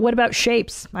 Yeah. What about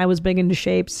shapes? I was big into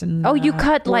shapes and. Oh, you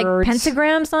cut like words.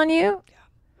 pentagrams on you?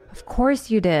 Yeah. Of course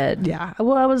you did. Yeah.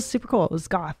 Well, I was super cool. It was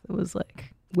goth. It was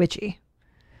like witchy.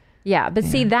 Yeah, but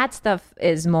see, that stuff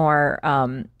is more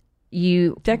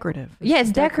Decorative. Yeah,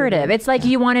 it's decorative. It's like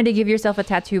you wanted to give yourself a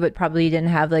tattoo, but probably didn't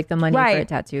have like the money for a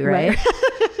tattoo, right?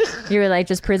 You were like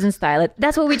just prison style.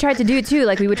 That's what we tried to do too.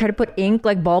 Like we would try to put ink,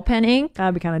 like ball pen ink.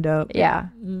 That'd be kind of dope. Yeah,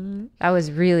 that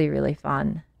was really, really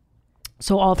fun.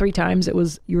 So all 3 times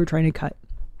you were trying to cut.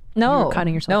 No, You were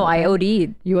cutting yourself No, open. I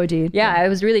OD'd. You OD'd. Yeah, I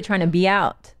was really trying to be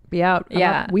out. Be out.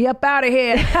 Yeah. We up out of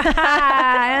here.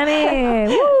 Honey.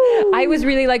 Woo. I was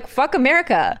really like, fuck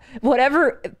America.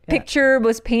 Whatever picture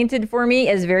was painted for me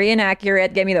is very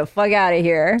inaccurate. Get me the fuck out of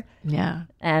here. Yeah.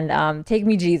 And take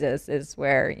me Jesus is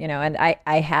where, and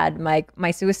I had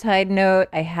my suicide note.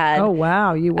 I had, Oh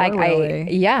wow, you were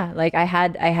really. I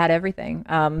had everything.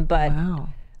 But Wow.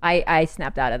 I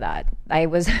snapped out of that. I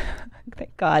was,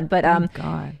 thank God. But Thank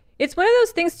God. it's one of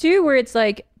those things too where it's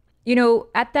like,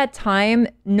 at that time,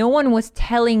 no one was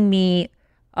telling me,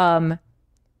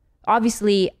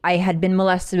 obviously I had been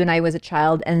molested when I was a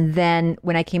child. And then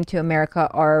when I came to America,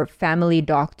 our family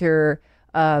doctor,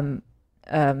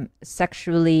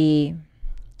 sexually,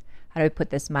 how do I put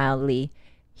this mildly?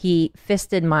 He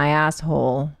fisted my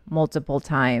asshole multiple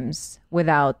times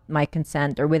without my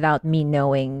consent or without me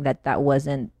knowing that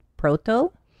wasn't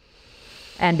proto.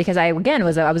 And because I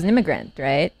was an immigrant,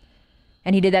 right?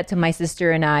 And he did that to my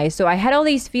sister and I. So I had all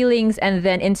these feelings. And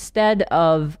then instead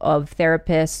of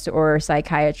therapists or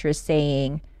psychiatrists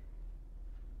saying,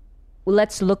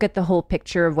 let's look at the whole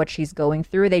picture of what she's going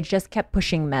through, they just kept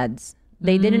pushing meds.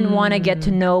 They didn't want to get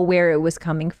to know where it was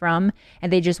coming from.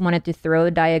 And they just wanted to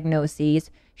throw diagnoses.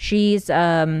 She's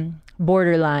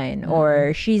borderline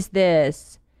or she's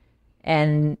this.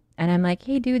 And I'm like,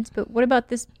 hey, dudes, but what about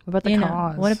this? What about the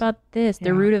cause? What about this?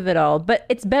 The root of it all. But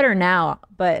it's better now.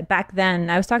 But back then,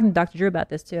 I was talking to Dr. Drew about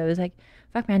this too. I was like,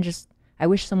 fuck, man, I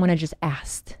wish someone had just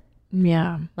asked.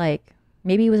 Yeah. Like,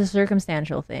 maybe it was a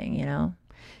circumstantial thing,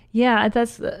 Yeah,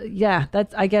 that's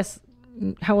I guess.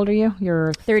 How old are you?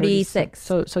 You're 36.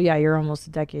 So yeah, you're almost a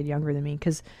decade younger than me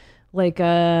because like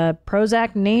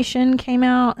Prozac Nation came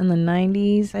out in the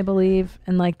 90s, I believe,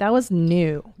 and like that was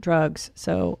new drugs.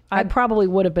 So I probably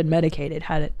would have been medicated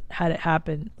had it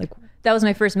happened. Like That was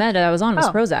my first med that I was on was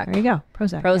Prozac. There you go.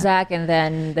 Prozac. Prozac, and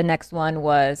then the next one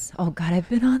was, oh God, I've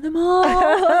been on them all.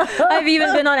 I've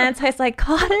even been on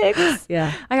antipsychotics.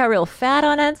 Yeah. I got real fat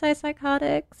on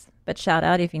antipsychotics. But shout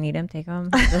out if you need them, take them.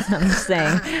 That's what I'm just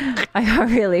saying. I got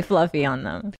really fluffy on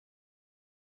them.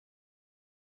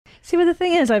 See, but the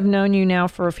thing is, I've known you now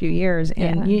for a few years,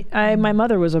 and my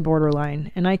mother was a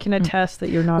borderline, and I can attest that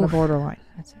you're not a borderline.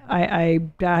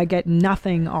 I get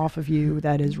nothing off of you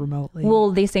that is remotely.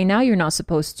 Well, they say now you're not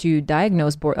supposed to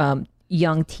diagnose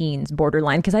young teens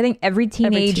borderline, because I think every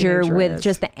teenager with is.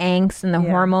 just the angst and the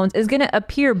hormones is going to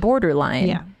appear borderline.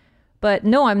 Yeah. But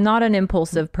no, I'm not an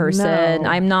impulsive person. No.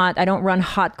 I don't run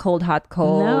hot, cold, hot,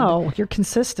 cold. No, you're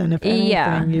consistent. If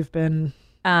anything, you've been.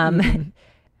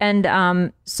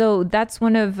 And so that's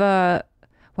one of,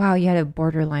 wow, you had a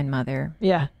borderline mother.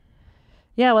 Yeah.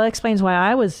 Yeah, well, that explains why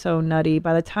I was so nutty.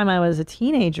 By the time I was a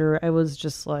teenager, I was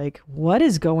just like, what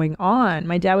is going on?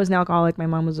 My dad was an alcoholic. My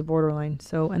mom was a borderline.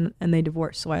 So, and they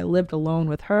divorced. So I lived alone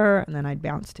with her, and then I'd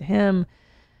bounce to him.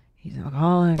 He's an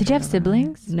alcoholic. Did you have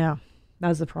siblings? No, that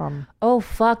was the problem. Oh,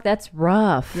 fuck, that's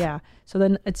rough. Yeah. So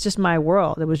then it's just my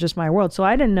world. It was just my world. So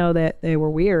I didn't know that they were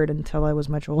weird until I was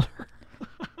much older.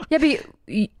 Yeah, but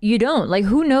you don't. Like,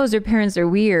 who knows their parents are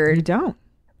weird? You don't.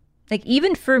 Like,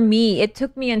 even for me, it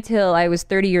took me until I was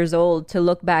 30 years old to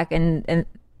look back and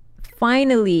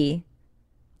finally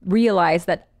realize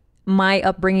that my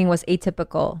upbringing was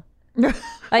atypical.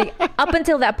 Like, up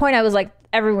until that point, I was like,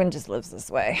 everyone just lives this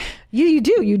way. You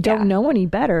do. You don't know any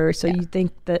better. So you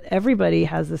think that everybody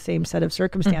has the same set of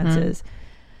circumstances.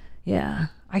 Yeah.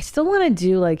 I still want to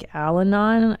do like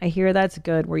Al-Anon. I hear that's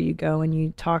good, where you go and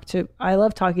you talk to, I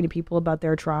love talking to people about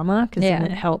their trauma, because then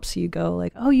it helps you go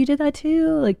like, oh, you did that too?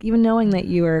 Like, even knowing that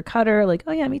you were a cutter, like,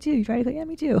 oh yeah, me too. You tried to cut, yeah,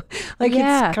 me too. Like,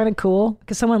 it's kind of cool,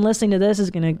 because someone listening to this is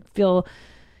going to feel,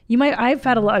 I've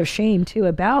had a lot of shame too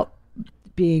about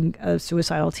being a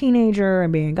suicidal teenager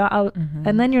and being out.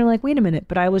 And then you're like, wait a minute,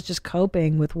 but I was just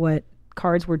coping with what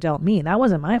cards were dealt me. That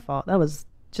wasn't my fault. That was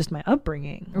just my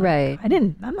upbringing. Like, right.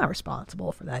 I'm not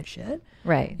responsible for that shit.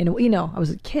 Right. And I was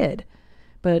a kid.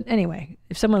 But anyway,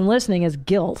 if someone listening has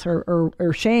guilt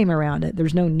or shame around it,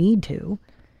 there's no need to.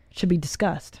 It should be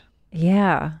discussed.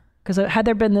 Yeah. Because had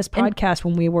there been this podcast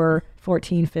when we were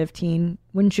 14, 15,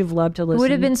 wouldn't you have loved to listen? It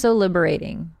would have been so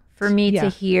liberating for me to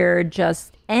hear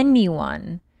just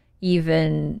anyone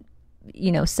even,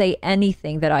 say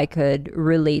anything that I could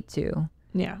relate to.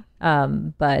 Yeah.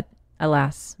 But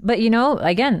alas. But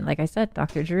again, like I said,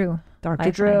 Dr. Drew. Dr.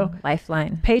 Drew.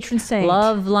 Lifeline. Patron saint.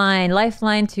 Love line.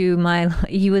 Lifeline to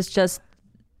he was just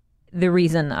the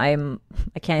reason I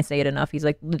can't say it enough. He's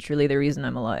like literally the reason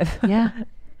I'm alive. Yeah.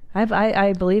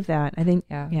 I believe that. I think,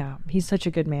 he's such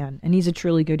a good man, and he's a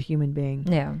truly good human being.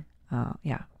 Yeah.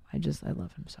 I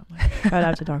love him so much. Shout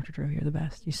out to Dr. Drew. You're the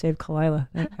best. You saved Khalyla.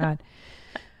 Thank God.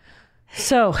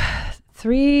 So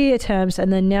 3 attempts,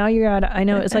 and then now you're at, I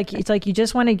know it's like you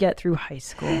just want to get through high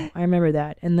school. I remember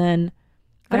that. And then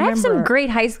but I have some great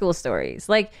high school stories.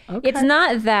 Like, it's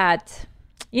not that,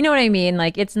 you know what I mean?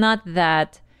 Like, it's not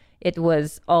that it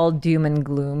was all doom and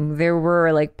gloom. There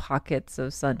were like pockets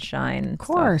of sunshine, of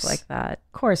course, stuff like that.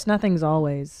 Of course, nothing's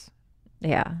always.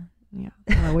 Yeah.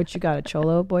 What you got, a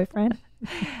Cholo boyfriend?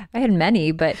 I had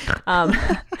many, but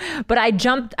I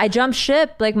jumped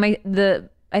ship. Like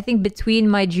I think between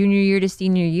my junior year to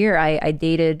senior year, I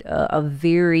dated a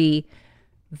very,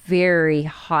 very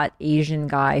hot Asian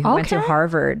guy who went to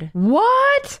Harvard.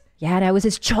 What? Yeah, and I was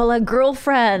his Chola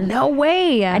girlfriend. No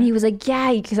way. And he was like,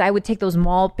 yeah, because I would take those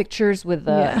mall pictures with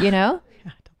the,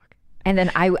 And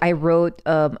then I wrote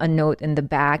a note in the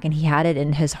back, and he had it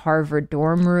in his Harvard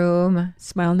dorm room.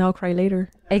 Smile now, cry later.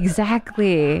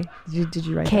 Exactly. Did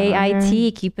you write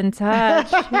KIT, keep in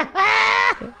touch.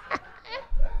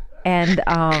 And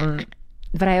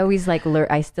but I always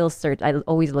I still search. I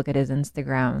always look at his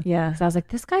Instagram. Yeah. So I was like,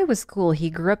 this guy was cool. He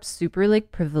grew up super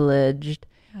privileged.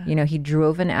 He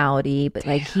drove an Audi, but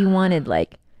he wanted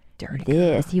dirty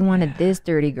this. Girl. He wanted this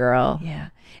dirty girl. Yeah.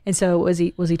 And so was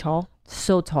he tall?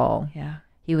 So tall. Yeah.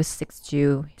 He was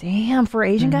 6'2". Damn, for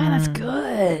an Asian guy, that's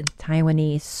good.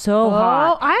 Taiwanese, so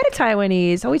hot. I had a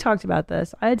Taiwanese. We talked about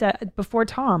this. I had before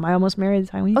Tom. I almost married a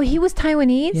Taiwanese. Oh, he was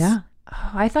Taiwanese? Yeah.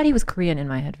 Oh, I thought he was Korean in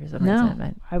my head for some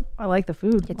reason. No, I like the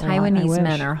food. The Taiwanese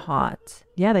men are hot.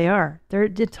 Yeah, they are. They're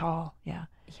tall. Yeah.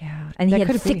 Yeah. And he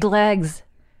had thick legs.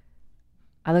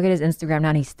 I look at his Instagram now,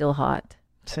 and he's still hot.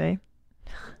 See?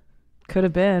 Could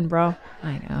have been, bro.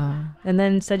 I know. And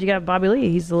then said you got Bobby Lee.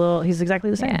 He's exactly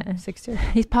the same. Yeah. 6'2".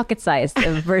 He's pocket-sized,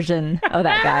 a version of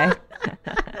that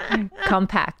guy.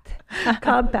 Compact.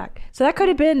 So that could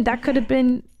have been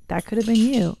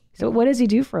you. So what does he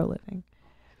do for a living?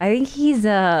 I think he's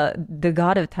the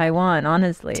god of Taiwan,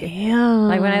 honestly. Damn.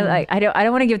 Like when I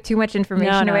don't want to give too much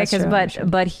information away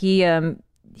but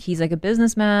he's like a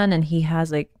businessman and he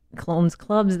has like owns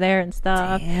clubs there and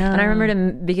stuff. Damn. And I remember in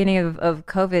the beginning of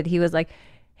COVID, he was like,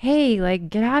 "Hey, like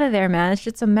get out of there, man. It's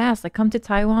just a mess. Like come to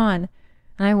Taiwan."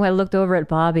 And I looked over at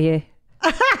Bobby.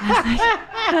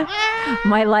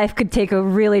 My life could take a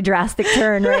really drastic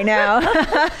turn right now.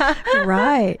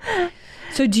 Right.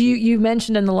 So you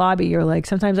mentioned in the lobby, you're like,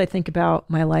 sometimes I think about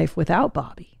my life without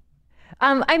Bobby.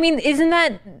 I mean, isn't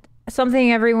that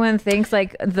something everyone thinks,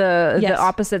 like the Yes.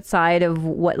 opposite side of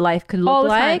what life could All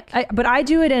look the time. like? But I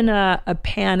do it in a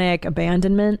panic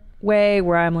abandonment way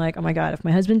where I'm like, oh my God, if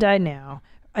my husband died now,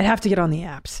 I'd have to get on the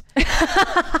apps.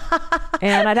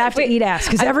 And I'd have to eat ass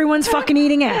because everyone's fucking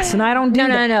eating ass and I don't do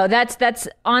that. No. That's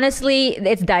honestly,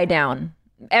 it's died down.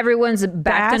 Everyone's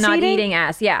back to ass not eating? eating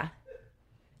ass. Yeah.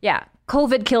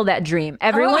 COVID killed that dream.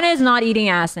 Everyone is not eating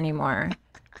ass anymore.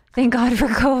 Thank God for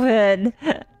COVID.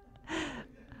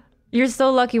 You're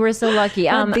so lucky. We're so lucky.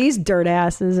 These dirt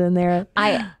asses in there.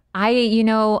 I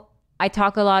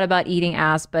talk a lot about eating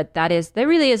ass, but there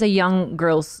really is a young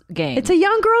girl's game. It's a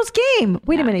young girl's game.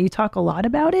 Wait a minute. You talk a lot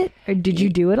about it? Or did you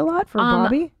do it a lot for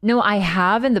Bobby? No, I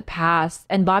have in the past.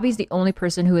 And Bobby's the only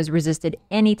person who has resisted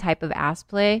any type of ass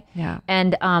play. Yeah.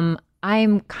 And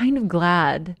I'm kind of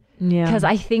glad. Yeah. Because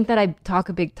I think that I talk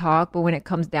a big talk, but when it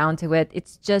comes down to it,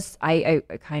 it's just,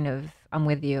 I'm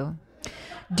with you.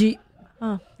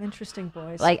 Interesting,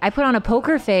 boys. Like I put on a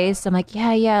poker face. I'm like,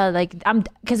 yeah. Like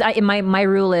because my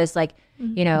rule is like,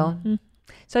 you know.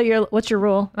 So what's your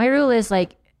rule? My rule is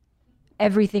like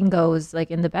everything goes like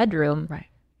in the bedroom. Right.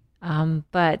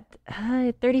 But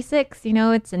at 36,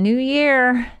 it's a new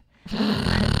year.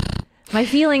 My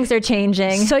feelings are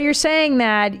changing. So you're saying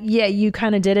that, you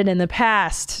kind of did it in the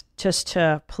past just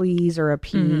to please or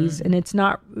appease. And it's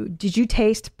not, did you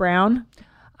taste brown?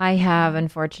 I have,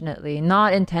 unfortunately,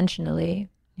 not intentionally.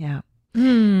 Yeah.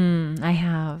 I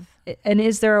have. And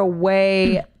is there a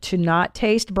way to not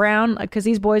taste brown? Because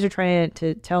these boys are trying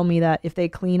to tell me that if they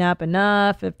clean up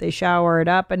enough, if they shower it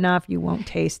up enough, you won't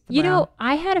taste the brown.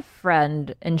 I had a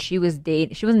friend and she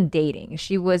wasn't dating.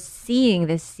 She was seeing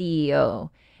this CEO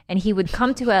and he would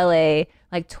come to LA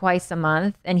like twice a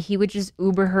month and he would just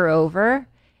Uber her over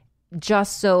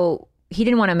just so he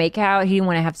didn't want to make out. He didn't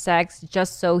want to have sex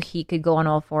just so he could go on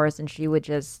all fours and she would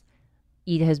just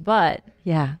eat his butt.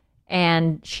 Yeah.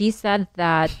 And she said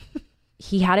that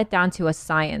he had it down to a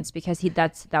science because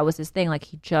that was his thing. Like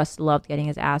he just loved getting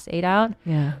his ass ate out.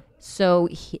 Yeah. So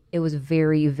it was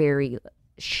very, very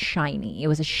shiny. It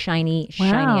was a shiny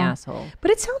asshole.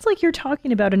 But it sounds like you're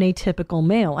talking about an atypical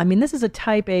male. I mean, this is a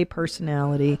type A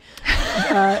personality.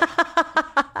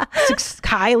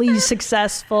 Highly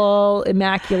successful,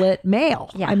 immaculate male.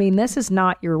 Yeah. I mean, this is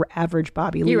not your average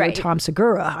Bobby Lee You're or right. Tom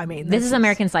Segura. I mean, This is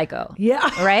American Psycho. Yeah.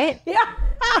 Right? Yeah.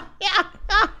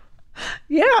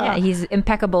 He's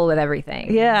impeccable with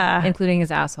everything. Yeah. Including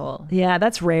his asshole. Yeah,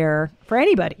 that's rare for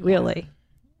anybody, really.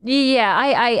 Yeah,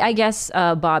 I guess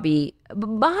Bobby,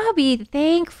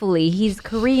 thankfully, he's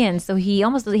Korean, so I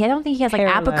don't think he has like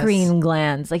Hairless. apocrine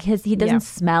glands. Like he doesn't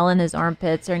smell in his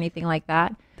armpits or anything like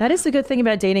that. That is the good thing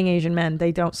about dating Asian men.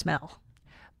 They don't smell.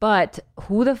 But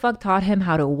who the fuck taught him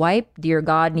how to wipe? Dear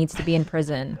God, needs to be in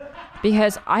prison.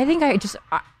 Because I think I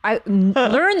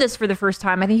learned this for the first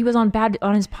time. I think he was on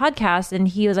his podcast and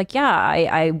he was like, yeah,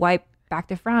 I wipe back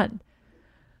to front.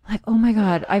 Like, oh my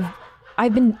God,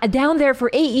 I've been down there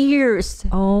for 8 years.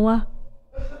 Oh,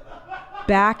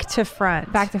 back to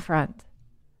front. Back to front.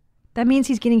 That means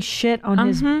he's getting shit on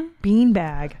his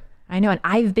beanbag. I know, and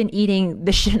I've been eating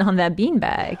the shit on that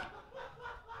beanbag.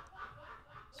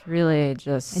 It's really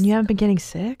just... And you haven't been getting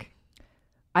sick?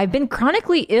 I've been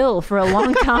chronically ill for a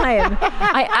long time.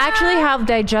 I actually have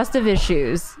digestive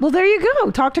issues. Well, there you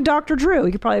go. Talk to Dr. Drew.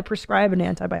 He could probably prescribe an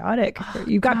antibiotic.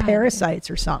 You've got parasites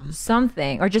or something.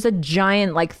 Something. Or just a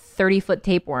giant, like, 30-foot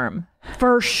tapeworm.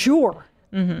 For sure.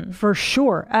 For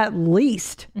sure. At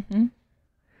least.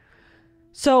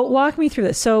 So walk me through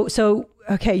this. So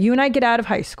okay, you and I get out of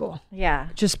high school. Yeah.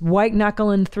 Just white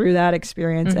knuckling through that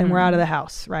experience, and we're out of the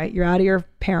house, right? You're out of your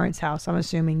parents' house. I'm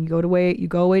assuming you go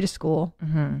away to school.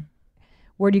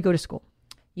 Where do you go to school?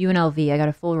 UNLV. I got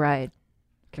a full ride.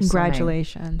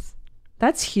 Congratulations.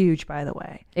 That's huge, by the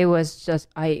way. It was just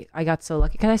I got so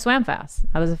lucky because I swam fast.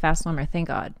 I was a fast swimmer. Thank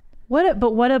God.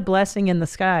 What a blessing in the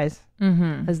skies,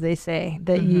 as they say,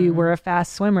 that you were a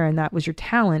fast swimmer and that was your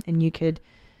talent, and you could.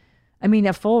 I mean,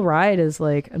 a full ride is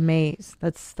like a maze.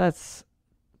 That's,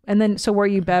 and then, so were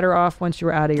you better off once you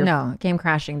were out of your... No, it came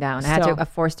crashing down. I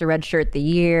forced to redshirt the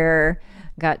year,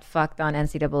 got fucked on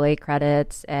NCAA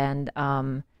credits, and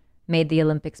made the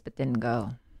Olympics but didn't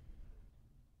go.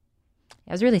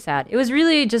 It was really sad. It was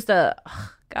really just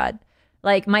God.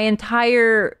 Like my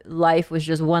entire life was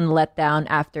just one letdown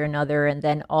after another. And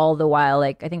then all the while,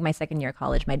 like I think my second year of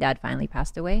college, my dad finally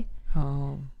passed away.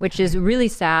 Oh. Which is really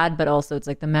sad, but also it's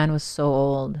like the man was so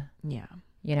old. Yeah.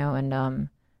 You know, and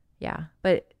yeah.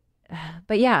 But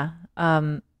yeah.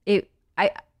 I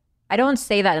don't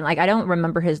say that, and like I don't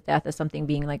remember his death as something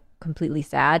being like completely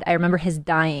sad. I remember his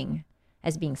dying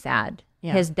as being sad.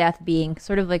 Yeah. His death being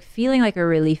sort of like feeling like a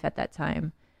relief at that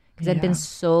time. Because it had been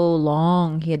so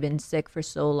long. He had been sick for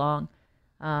so long.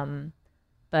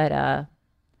 But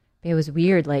it was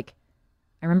weird. Like,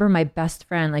 I remember my best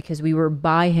friend, like, because we were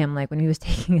by him, like, when he was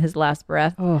taking his last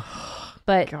breath. Oh,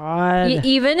 but God.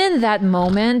 Even in that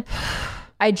moment,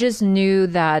 I just knew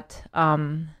that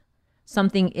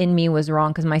something in me was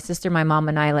wrong. Because my sister, my mom,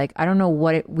 and I, like, I don't know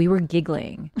we were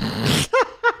giggling.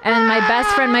 And my best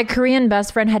friend, my Korean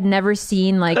best friend, had never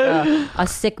seen like a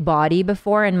sick body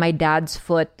before. And my dad's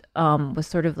foot was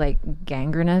sort of like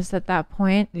gangrenous at that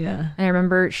point. Yeah. And I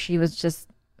remember she was just,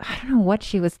 I don't know what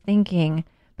she was thinking,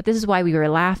 but this is why we were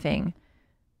laughing.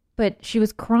 But she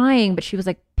was crying, but she was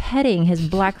like petting his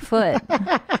black foot.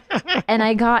 And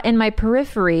I got in my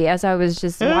periphery as I was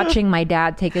just watching my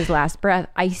dad take his last breath.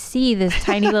 I see this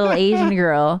tiny little Asian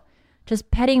girl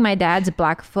just petting my dad's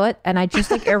black foot, and I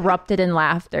just like erupted in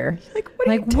laughter. Like, what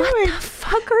are you doing? What the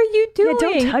fuck are you doing? Yeah,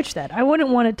 don't touch that. I wouldn't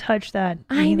want to touch that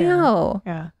I either. know.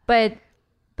 Yeah. But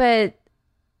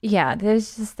yeah,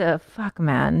 there's just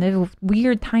there's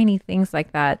weird tiny things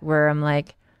like that where I'm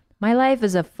like, my life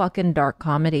is a fucking dark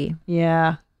comedy.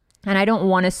 Yeah. And I don't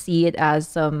want to see it as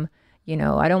some,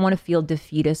 I don't want to feel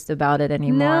defeatist about it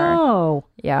anymore. No.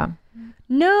 Yeah.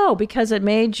 No, because it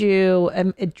made you,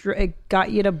 it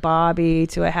got you to Bobby,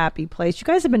 to a happy place. You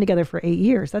guys have been together for 8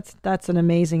 years. That's an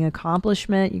amazing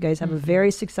accomplishment. You guys have a very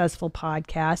successful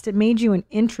podcast. It made you an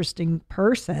interesting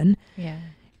person. Yeah.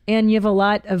 And you have a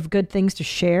lot of good things to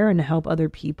share and to help other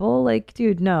people. Like,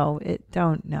 dude, no.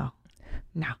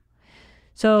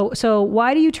 So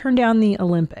why do you turn down the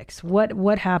Olympics?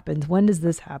 What happened? When does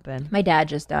this happen? My dad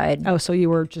just died. Oh, so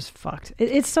you were just fucked.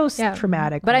 It's so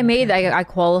traumatic. But I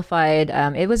qualified.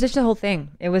 It was just the whole thing.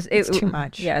 It's too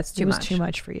much. Yeah, it's too much. It was too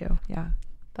much for you. Yeah.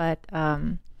 But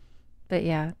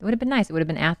yeah, it would have been nice. It would have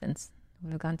been Athens. I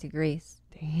would have gone to Greece.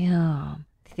 Damn.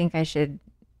 I think I should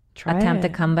attempt to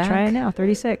come back. Try it now.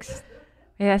 36.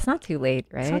 Yeah, it's not too late,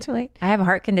 right? It's not too late. I have a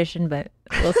heart condition, but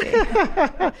we'll see.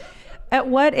 At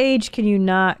what age can you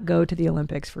not go to the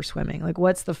Olympics for swimming? Like,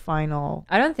 what's the final?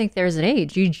 I don't think there's an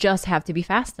age. You just have to be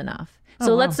fast enough.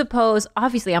 So let's suppose,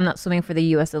 obviously, I'm not swimming for the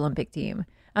U.S. Olympic team.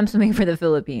 I'm swimming for the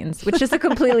Philippines, which is a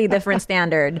completely different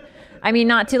standard. I mean,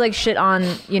 not to like shit on,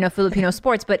 Filipino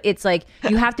sports, but it's like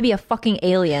you have to be a fucking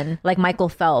alien like Michael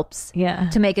Phelps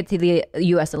to make it to the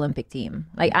U.S. Olympic team.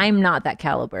 Like, I'm not that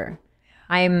caliber.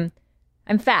 I'm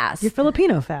fast. You're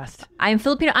Filipino fast. I'm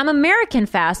Filipino. I'm American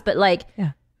fast, but like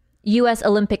U.S.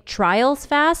 Olympic trials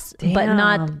fast, but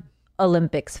not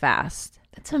Olympics fast.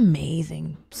 That's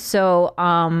amazing. So,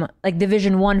 like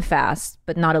Division I fast,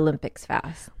 but not Olympics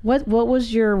fast. What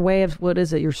was your way of, what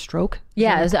is it, your stroke?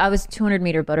 Yeah, I was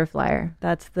 200-meter butterflyer.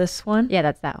 That's this one? Yeah,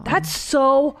 that's that one. That's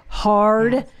so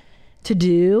hard to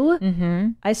do. Mm-hmm.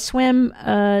 I swim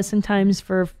sometimes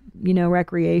for,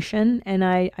 recreation, and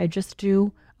I just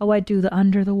do... I do the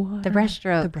under the water. The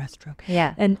breaststroke. The breaststroke.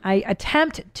 Yeah. And I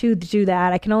attempt to do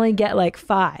that. I can only get like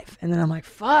 5. And then I'm like,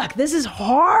 fuck, this is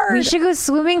hard. We should go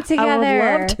swimming together.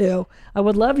 I would love to. I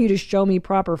would love you to show me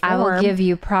proper form. I will give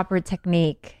you proper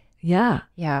technique. Yeah.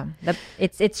 Yeah.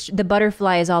 It's the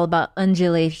butterfly is all about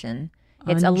undulation.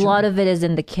 A lot of it is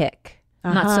in the kick.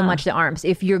 Not so much the arms.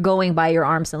 If you're going by your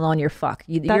arms alone, you're fucked.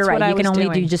 You're right. You can only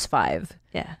do just 5.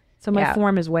 Yeah. So my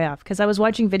form is way off because I was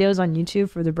watching videos on YouTube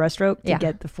for the breaststroke to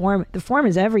get the form. The form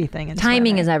is everything.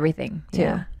 Timing is everything too.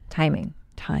 Yeah. Timing.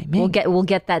 We'll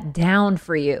get that down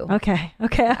for you. Okay.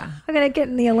 Yeah. I'm gonna get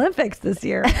in the Olympics this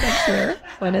year. Next year.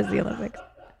 When is the Olympics?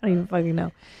 I don't even fucking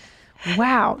know.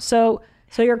 Wow. So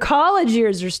your college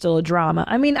years are still a drama.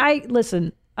 I mean, I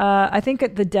think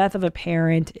that the death of a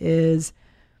parent is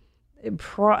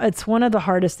it's one of the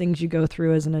hardest things you go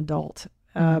through as an adult.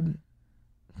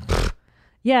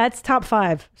 Yeah, it's top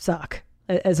 5 suck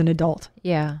as an adult.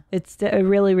 Yeah. It's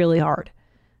really, really hard.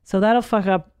 So that'll fuck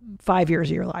up 5 years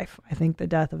of your life. I think the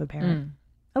death of a parent.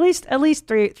 At least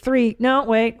three. No,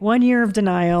 wait, 1 year of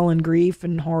denial and grief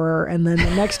and horror. And then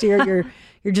the next year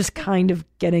you're just kind of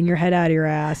getting your head out of your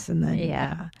ass. And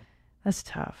then, that's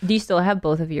tough. Do you still have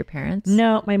both of your parents?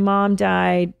 No, my mom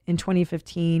died in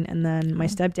 2015. And then my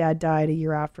stepdad died a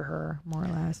year after her, more or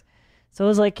less. So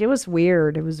it was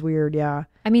weird. It was weird. Yeah.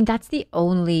 I mean, that's the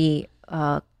only,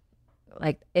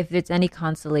 like, if it's any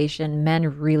consolation,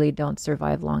 men really don't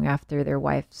survive long after their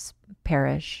wives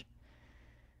perish.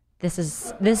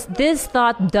 This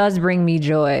thought does bring me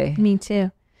joy. Me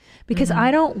too. Because I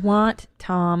don't want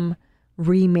Tom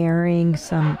remarrying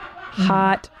some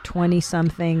hot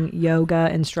 20-something yoga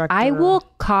instructor. I will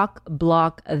cock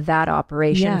block that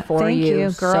operation for thank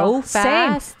you, girl. so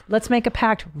fast. Same. Let's make a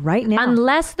pact right now.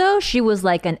 Unless though she was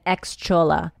like an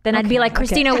ex-chola, then I'd be like,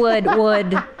 Christina would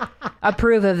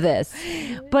approve of this.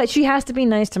 But she has to be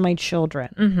nice to my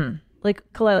children. Mm-hmm. Like,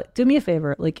 Khalyla, do me a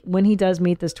favor. Like, when he does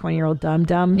meet this 20-year-old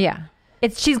dum-dum. Yeah.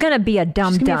 She's going to be a She's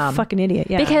gonna be dum-dum. a fucking idiot,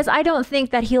 yeah. Because I don't think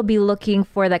that he'll be looking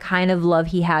for the kind of love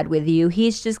he had with you.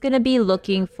 He's just going to be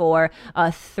looking for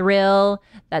a thrill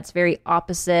that's very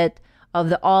opposite of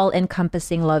the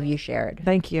all-encompassing love you shared.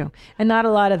 Thank you. And not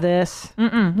a lot of this.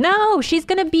 No, she's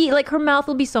going to be, like, her mouth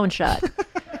will be sewn shut.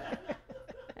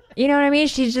 You know what I mean?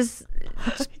 She's just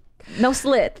no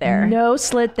slit there. No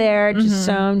slit there, just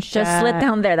sewn shut. Just slit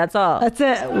down there, that's all. That's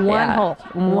it. One hole.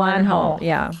 One hole.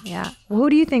 Yeah. Yeah. Well, who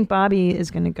do you think Bobby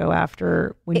is going to go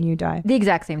after when you die? The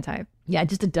exact same type. Yeah,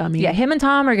 just a dummy. Yeah, him and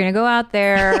Tom are going to go out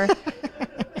there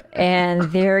and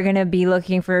they're going to be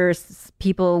looking for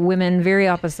women very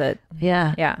opposite.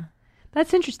 Yeah. Yeah.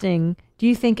 That's interesting. Do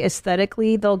you think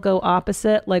aesthetically they'll go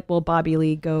opposite? Like, will Bobby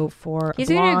Lee go for He's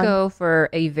a blonde? going to go for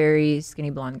a very skinny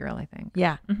blonde girl, I think.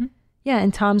 Yeah. Yeah,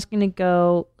 and Tom's going to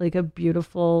go like a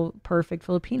beautiful, perfect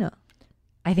Filipino.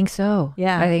 I think so.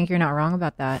 Yeah. I think you're not wrong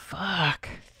about that. Fuck.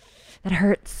 That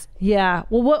hurts. Yeah.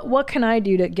 Well, what can I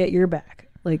do to get your back?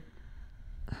 Like,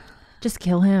 Just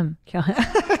kill him. kill him.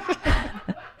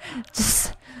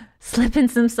 Just slip in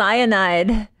some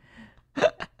cyanide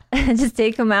and just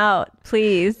take him out,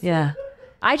 please. Yeah.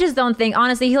 I just don't think,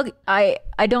 honestly, I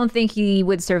don't think he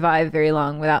would survive very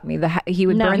long without me. He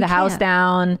would No, burn he the house can't.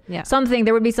 down. Yeah. Something,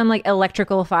 there would be some like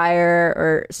electrical fire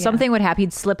or something would happen.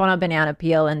 He'd slip on a banana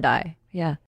peel and die.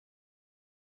 Yeah.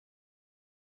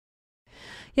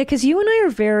 Yeah, because you and I are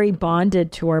very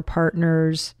bonded to our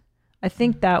partners. I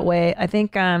think that way. I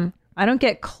think I don't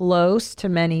get close to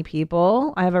many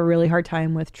people. I have a really hard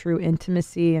time with true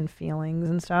intimacy and feelings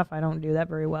and stuff. I don't do that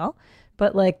very well.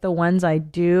 But like the ones I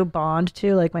do bond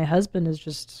to, like my husband is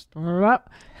just,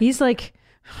 he's like,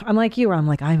 I'm like you, where I'm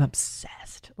like, I'm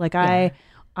obsessed. Like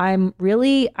I'm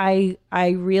really, I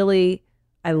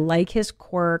like his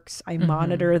quirks. I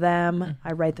monitor them.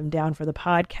 I write them down for the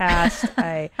podcast.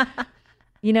 I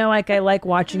like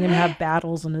watching him have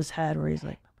battles in his head where he's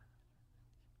like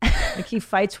he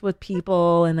fights with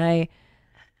people, and I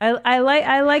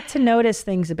like to notice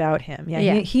things about him.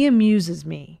 Yeah. He amuses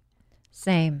me.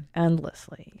 Same.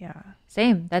 Endlessly. Yeah.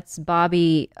 Same. That's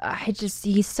Bobby.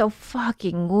 He's so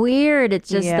fucking weird. It's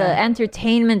just the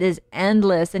entertainment is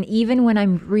endless. And even when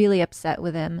I'm really upset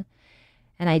with him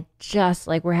and I just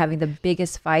like we're having the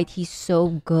biggest fight, he's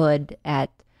so good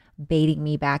at baiting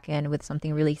me back in with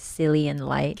something really silly and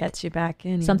light. Gets you back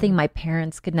in. Something my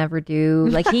parents could never do.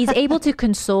 Like he's able to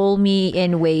console me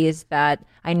in ways that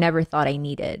I never thought I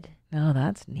needed. Oh,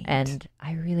 that's neat. And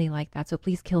I really like that. So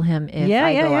please kill him if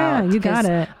I go out. You got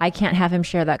it. I can't have him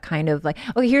share that kind of like,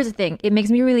 okay, here's the thing. It makes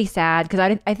me really sad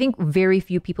because I think very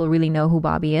few people really know who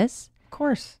Bobby is. Of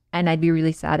course. And I'd be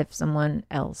really sad if someone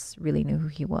else really knew who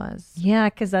he was. Yeah,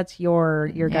 because that's your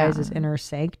guys' inner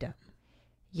sanctum.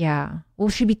 Yeah. Well,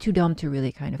 she'd be too dumb to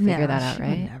really kind of figure that out, she right?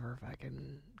 would never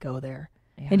fucking go there.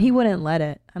 Yeah. And he wouldn't let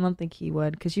it. I don't think he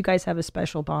would, because you guys have a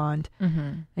special bond.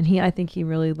 Mm-hmm. And I think he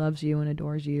really loves you and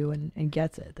adores you and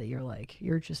gets it, that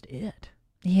you're just it.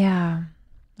 Yeah.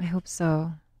 I hope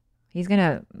so. He's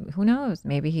gonna, who knows?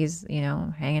 Maybe he's,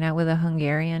 hanging out with a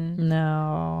Hungarian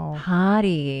No.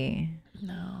 hottie.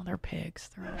 No, they're pigs.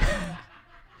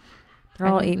 They're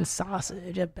all eating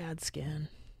sausage, have bad skin.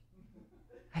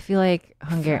 I feel like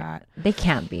Fat. they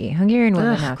can't be. Hungarian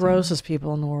women Ugh, have to. grossest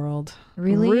people in the world.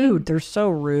 Really? Rude. They're so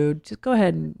rude. Just go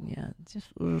ahead and, just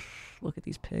look at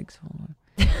these pigs. Hold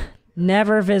on.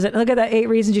 Never visit. Look at that 8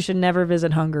 reasons you should never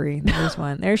visit Hungary. There's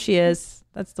one. There she is.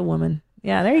 That's the woman.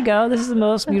 Yeah, there you go. This is the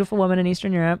most beautiful woman in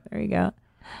Eastern Europe. There you go.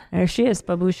 There she is,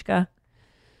 babushka.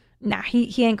 Nah,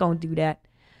 he ain't gonna do that.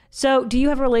 So, do you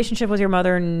have a relationship with your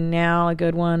mother now? A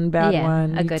good one, bad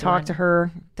one? A You good talk one. to her.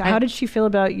 How did she feel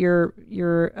about your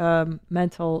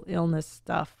mental illness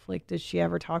stuff? Like, did she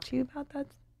ever talk to you about that?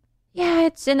 Yeah,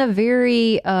 it's in a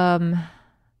very in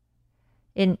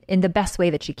the best way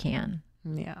that she can.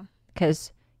 Yeah.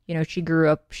 Because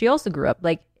she also grew up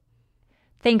like,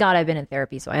 thank God I've been in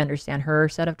therapy, so I understand her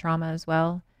set of trauma as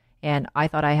well. And I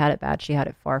thought I had it bad. She had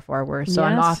it far, far worse. So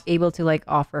I'm able to like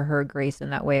offer her grace in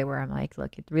that way where I'm like,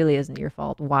 look, it really isn't your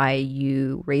fault why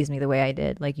you raised me the way I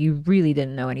did. Like you really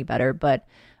didn't know any better. But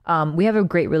we have a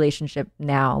great relationship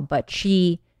now, but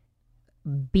she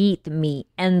beat me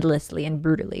endlessly and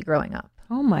brutally growing up.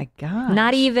 Oh my God.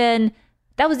 Not even,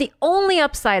 that was the only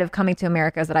upside of coming to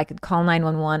America is that I could call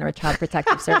 911 or Child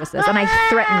Protective Services. And I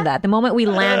threatened that the moment we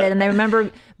landed. And I remember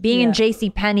being in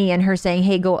JCPenney and her saying,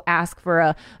 hey, go ask for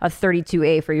a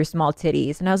 32A for your small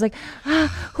titties. And I was like,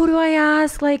 who do I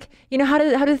ask? Like, you know, how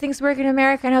do things work in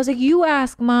America? And I was like, you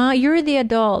ask, Ma, you're the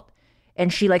adult.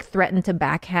 And she like threatened to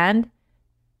backhand.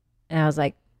 And I was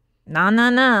like, nah.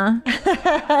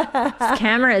 This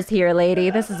camera is here, lady.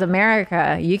 This is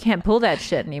America. You can't pull that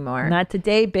shit anymore. Not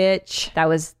today, bitch. That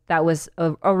was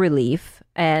a relief.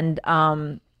 And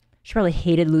she probably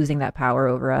hated losing that power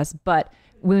over us. But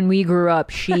when we grew up,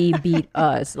 she beat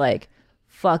us like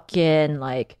fucking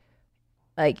like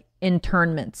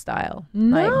internment style.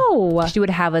 No. Like, she would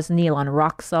have us kneel on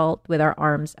rock salt with our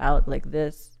arms out like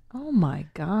this. Oh my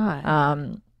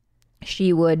God.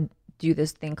 She would do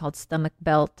this thing called stomach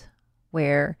belt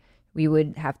where we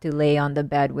would have to lay on the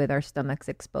bed with our stomachs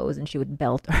exposed and she would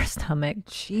belt our stomach.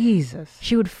 Jesus.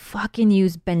 She would fucking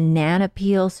use banana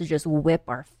peels to just whip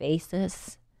our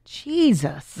faces.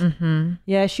 Jesus. Mm-hmm.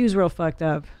 Yeah, she was real fucked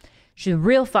up. She was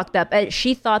real fucked up.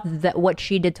 She thought that what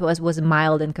she did to us was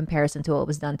mild in comparison to what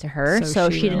was done to her. So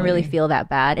she didn't really feel that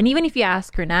bad. And even if you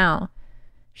ask her now,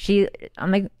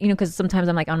 I'm like, you know, because sometimes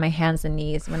I'm like on my hands and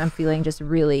knees when I'm feeling just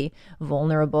really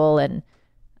vulnerable and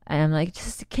I'm like,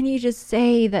 can you just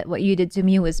say that what you did to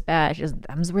me was bad? She goes,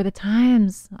 those were the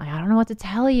times. I don't know what to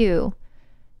tell you.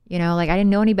 You know, like I didn't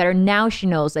know any better. Now she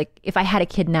knows. Like if I had a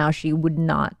kid now, she would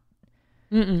not.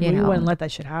 You wouldn't let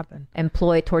that shit happen.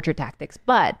 Employ torture tactics,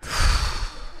 but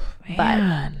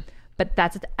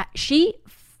she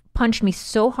punched me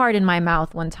so hard in my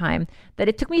mouth one time that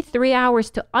it took me 3 hours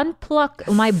to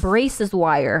unplug my braces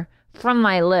wire from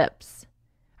my lips.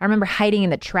 I remember hiding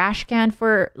in the trash can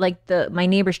for like my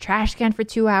neighbor's trash can for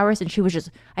 2 hours, and she was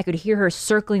just, I could hear her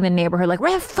circling the neighborhood like,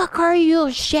 where the fuck are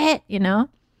you, shit, you know?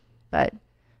 But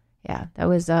yeah, that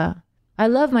was I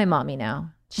love my mommy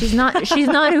now. She's not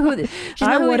who I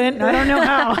wouldn't. I don't know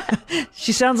how.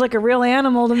 She sounds like a real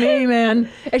animal to me, man.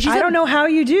 I don't know how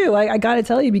you do. I got to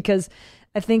tell you, because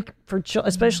I think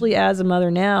especially as a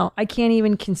mother now, I can't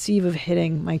even conceive of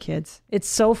hitting my kids. It's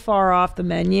so far off the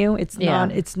menu. It's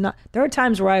not. There are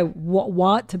times where I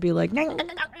want to be like,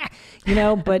 you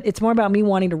know, but it's more about me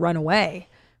wanting to run away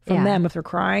from them if they're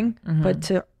crying. Mm-hmm. But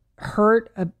to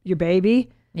hurt your baby,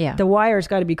 the wire's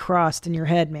got to be crossed in your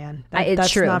head, man.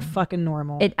 That's true. Not fucking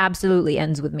normal. It absolutely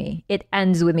ends with me. It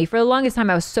ends with me. For the longest time,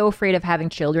 I was so afraid of having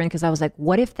children because I was like,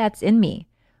 what if that's in me?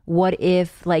 What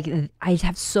if like I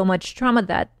have so much trauma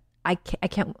that I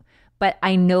can't, but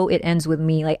I know it ends with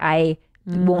me. Like I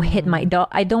won't hit my dog.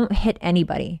 I don't hit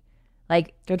anybody.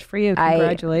 Like good for you.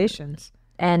 Congratulations.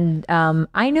 And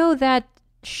I know that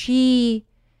she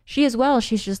as well,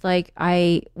 she's just like,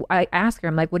 I ask her,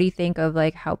 I'm like, what do you think of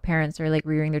like how parents are like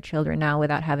rearing their children now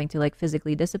without having to like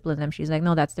physically discipline them? She's like,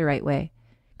 no, that's the right way.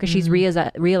 Because she's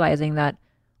realizing that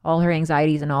all her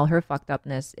anxieties and all her fucked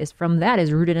upness is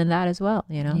rooted in that as well,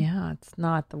 you know? Yeah, it's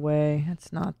not the way.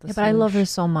 It's not the but I love her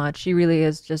so much. She really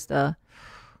is just a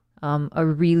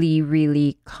really,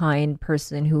 really kind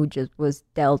person who just was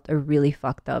dealt a really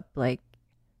fucked up, like,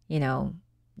 you know,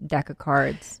 deck of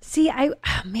cards. See, I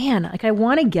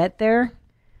want to get there.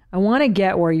 I want to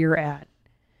get where you're at.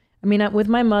 I mean, with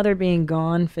my mother being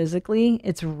gone physically,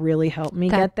 it's really helped me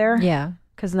get there. Yeah.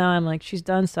 Because now I'm like, she's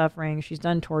done suffering. She's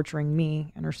done torturing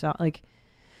me and herself. Like,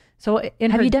 so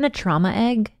have you done a trauma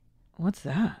egg? What's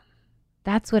that?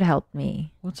 That's what helped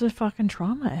me. What's a fucking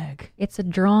trauma egg? It's a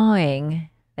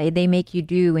drawing they make you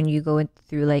do when you go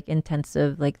through like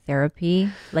intensive like therapy,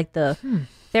 like the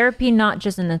therapy, not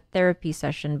just in a therapy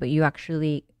session, but you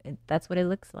actually, that's what it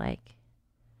looks like.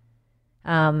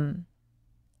 But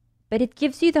it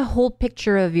gives you the whole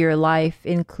picture of your life,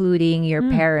 including your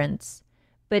parents.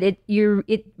 But it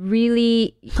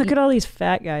really look at all these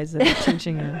fat guys that are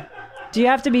teaching you. Do you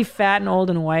have to be fat and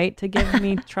old and white to give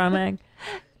me trauma egg?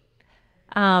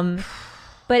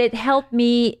 But it helped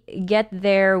me get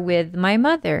there with my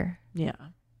mother. Yeah.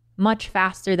 Much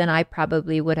faster than I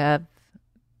probably would have,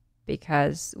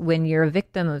 because when you're a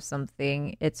victim of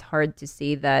something, it's hard to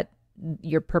see that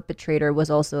your perpetrator was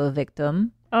also a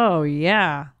victim. Oh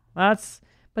yeah. That's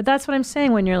what I'm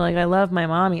saying when you're like, I love my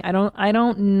mommy. I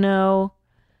don't know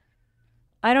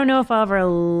if I'll ever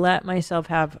let myself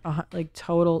have like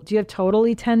total. Do you have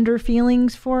totally tender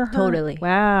feelings for her? Totally.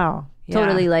 Wow.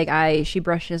 Totally, like she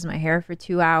brushes my hair for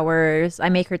 2 hours. I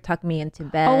make her tuck me into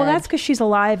bed. Oh, well, that's because she's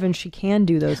alive and she can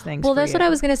do those things. Well, that's what I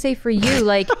was gonna say for you.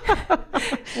 Like,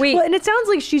 wait, Well, and it sounds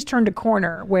like she's turned a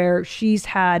corner where she's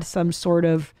had some sort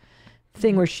of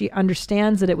thing where she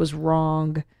understands that it was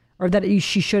wrong or that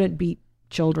she shouldn't beat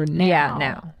children now. Yeah,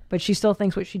 no. But she still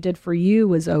thinks what she did for you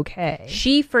was okay.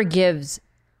 she forgives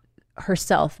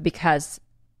herself because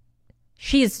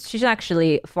she's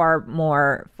actually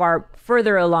far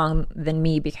further along than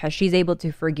me because she's able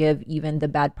to forgive even the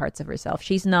bad parts of herself.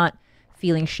 She's not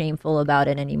feeling shameful about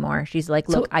it anymore. She's like,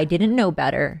 look, I didn't know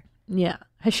better. Yeah.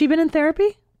 Has she been in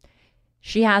therapy?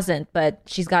 She hasn't, but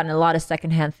she's gotten a lot of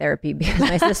secondhand therapy because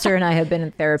my sister and I have been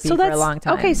in therapy for a long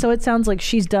time. Okay, so it sounds like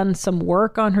she's done some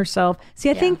work on herself. See,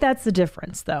 I think that's the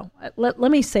difference, though. Let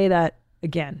me say that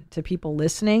again to people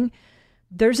listening.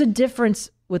 There's a difference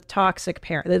with toxic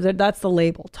parent. That's the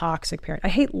label, toxic parent. I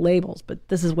hate labels, but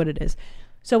this is what it is.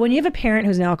 So when you have a parent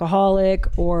who's an alcoholic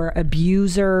or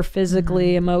abuser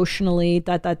physically, emotionally,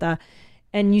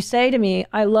 and you say to me,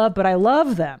 I love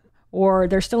them, or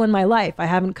they're still in my life, I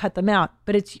haven't cut them out,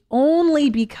 but it's only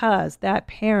because that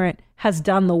parent has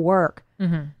done the work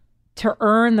to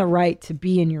earn the right to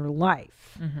be in your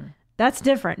life. That's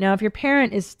different. Now, if your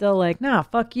parent is still like, nah,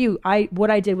 fuck you. What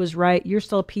I did was right. You're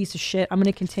still a piece of shit. I'm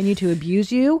going to continue to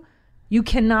abuse you. You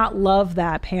cannot love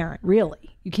that parent,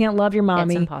 really. You can't love your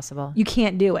mommy. It's impossible. You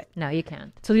can't do it. No, you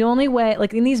can't. So the only way,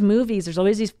 like in these movies, there's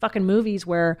always these fucking movies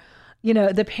where,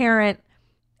 the parent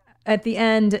at the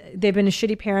end, they've been a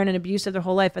shitty parent and abusive their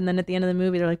whole life. And then at the end of the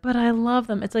movie, they're like, but I love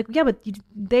them. It's like, yeah, but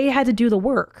they had to do the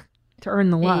work to earn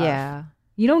the love. Yeah.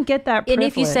 You don't get that privilege. And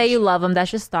if you say you love them,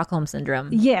 that's just Stockholm syndrome.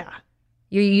 Yeah.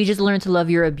 You just learn to love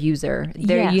your abuser.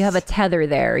 There, you have a tether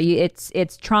there.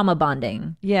 It's trauma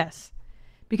bonding. Yes,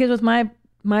 because with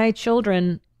my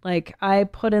children, like I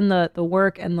put in the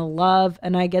work and the love,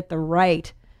 and I get the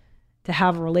right to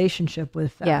have a relationship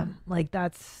with them. Yeah, like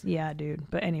that's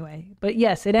dude. But anyway, but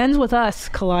yes, it ends with us,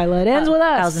 Khalyla. It ends with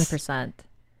us.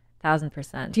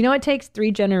 1000%. Do you know it takes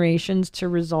 3 generations to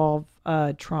resolve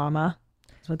trauma?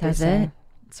 That's what they say.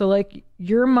 So like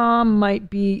your mom might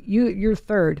be you're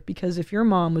third, because if your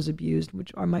mom was abused,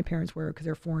 which are my parents were because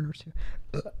they're foreigners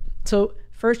too. So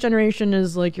first generation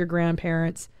is like your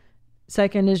grandparents,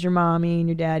 second is your mommy and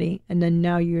your daddy, and then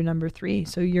now you're number 3.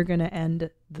 So you're gonna end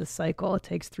the cycle. It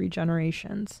takes 3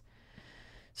 generations.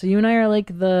 So you and I are like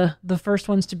the first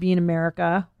ones to be in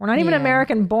America. We're not even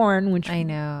American born, which I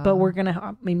know, but we're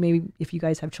gonna. maybe if you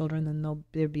guys have children, then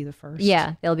they'll be the first.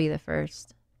 Yeah, they'll be the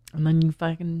first, and then you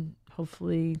fucking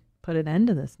hopefully put an end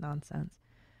to this nonsense.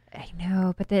 I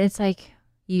know, but then it's like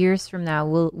years from now,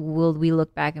 will we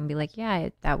look back and be like, yeah,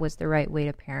 that was the right way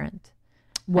to parent?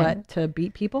 What, to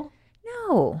beat people?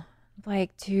 No,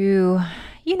 like to,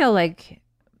 like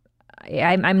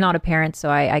I'm not a parent, so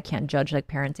I can't judge like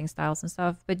parenting styles and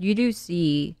stuff. But you do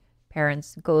see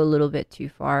parents go a little bit too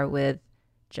far with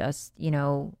just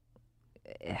their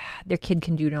kid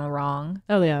can do no wrong.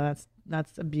 Oh yeah,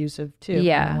 that's abusive too.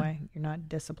 Yeah, in a way. You're not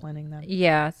disciplining them.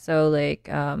 Yeah, so like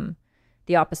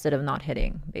the opposite of not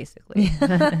hitting, basically.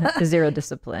 Zero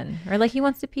discipline. Or like he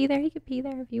wants to pee there, he could pee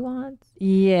there if he wants.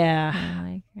 Yeah.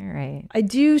 I'm like, all right. I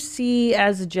do see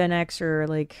as a Gen Xer,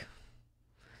 like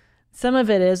some of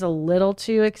it is a little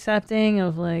too accepting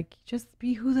of like just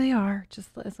be who they are. Just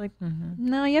it's like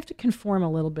no, you have to conform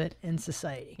a little bit in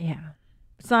society. Yeah.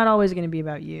 It's not always going to be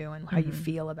about you and how you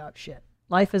feel about shit.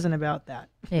 Life isn't about that.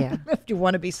 Yeah. If you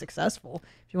want to be successful,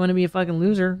 if you want to be a fucking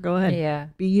loser, go ahead. Yeah.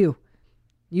 Be you.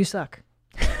 You suck.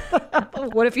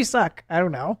 What if you suck? I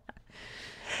don't know.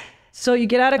 So you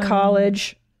get out of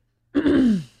college.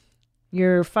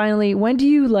 You're finally, when do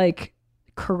you like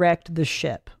correct the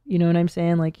ship? You know what I'm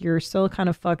saying? Like you're still kind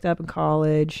of fucked up in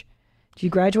college. Did you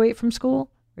graduate from school?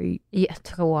 Or you... Yeah, it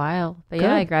took a while. But Good.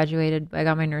 yeah, I graduated. I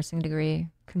got my nursing degree.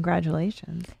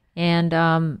 Congratulations. And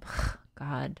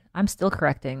God, I'm still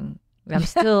correcting. I'm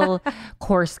still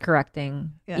course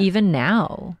correcting even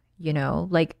now,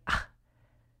 like,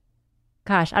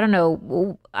 gosh, I don't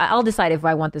know. I'll decide if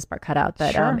I want this part cut out.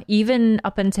 But Sure. Even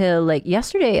up until like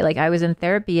yesterday, like I was in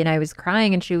therapy and I was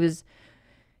crying and she was,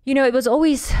 it was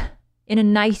always in a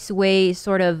nice way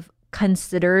sort of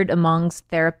considered amongst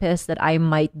therapists that I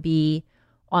might be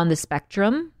on the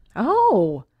spectrum.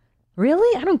 Oh,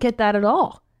 really? I don't get that at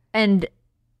all. And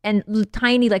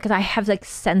tiny, like, because I have like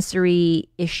sensory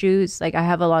issues. Like I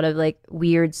have a lot of like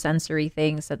weird sensory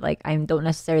things that like I don't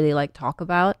necessarily like talk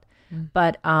about.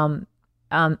 But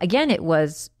again, it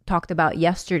was talked about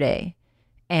yesterday,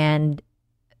 and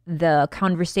the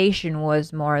conversation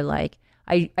was more like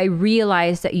I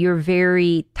realized that you're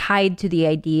very tied to the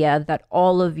idea that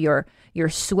all of your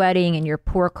sweating and your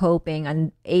poor coping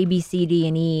and A, B, C, D,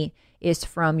 and E is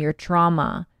from your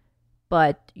trauma.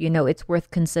 But, it's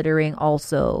worth considering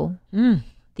also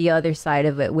the other side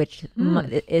of it, which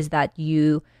is that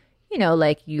you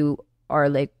are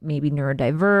like maybe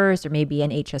neurodiverse or maybe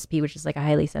an HSP, which is like a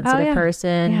highly sensitive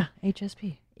person. Yeah,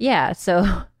 HSP. Yeah.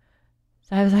 So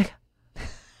I was like,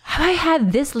 have I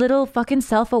had this little fucking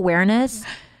self-awareness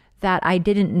that I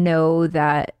didn't know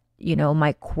that,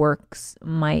 my quirks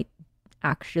might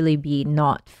actually be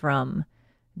not from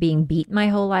being beat my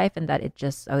whole life and that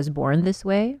I was born this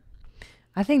way.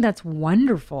 I think that's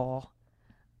wonderful.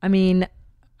 I mean,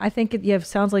 I think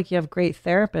sounds like you have great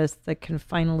therapists that can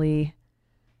finally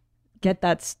get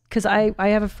that. Because I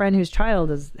have a friend whose child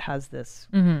has this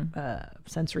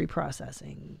sensory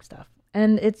processing stuff.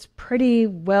 And it's pretty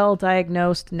well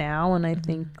diagnosed now and I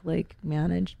think like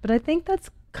managed. But I think that's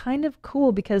kind of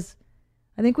cool because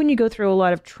I think when you go through a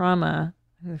lot of trauma,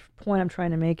 the point I'm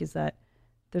trying to make is that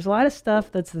there's a lot of stuff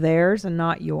that's theirs and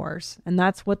not yours. And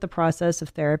that's what the process of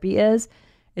therapy is.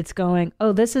 It's going,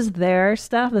 oh, this is their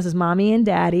stuff. This is mommy and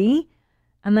daddy.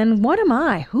 And then what am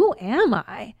I? Who am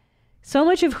I? So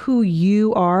much of who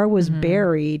you are was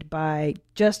buried by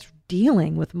just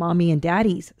dealing with mommy and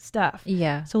daddy's stuff.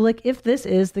 Yeah. So like if this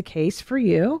is the case for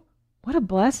you, what a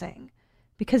blessing.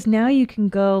 Because now you can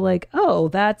go like, oh,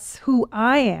 that's who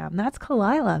I am. That's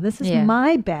Khalyla. This is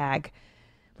my bag.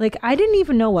 Like, I didn't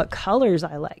even know what colors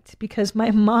I liked because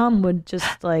my mom would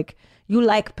just like, you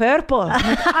like purple. I'm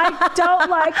like, I don't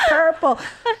like purple.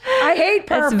 I hate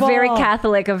purple. That's very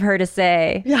Catholic of her to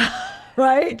say. Yeah,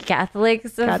 right?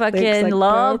 Catholics fucking like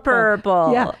love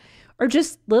purple. Yeah. Or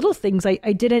just little things. I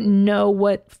didn't know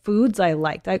what foods I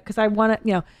liked. Because I want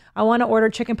to order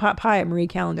chicken pot pie at Marie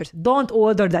Callender's. Don't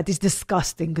order that. It's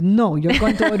disgusting. No, you're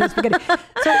going to order spaghetti.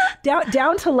 So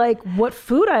down to like what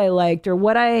food I liked or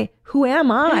who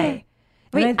am I?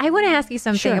 Wait, I want to ask you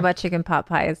something about chicken pot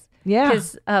pies. Yeah.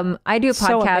 Because I do a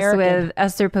podcast with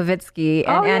Esther Pavitsky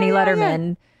and Annie Letterman.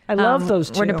 Yeah. I love those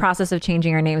two. We're in the process of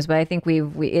changing our names, but I think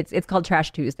it's called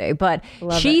Trash Tuesday. But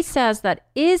she says that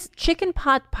is chicken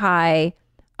pot pie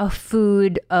a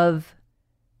food of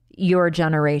your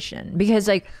generation? Because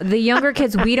like the younger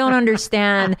kids, we don't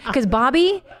understand. Because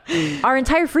Bobby, our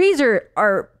entire freezer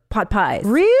are pot pies.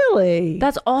 Really?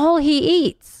 That's all he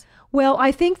eats. Well,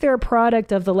 I think they're a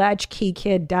product of the latchkey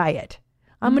kid diet.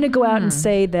 I'm going to go out and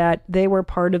say that they were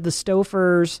part of the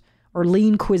Stouffer's or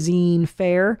lean cuisine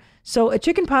fare. So a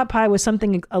chicken pot pie was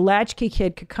something a latchkey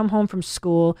kid could come home from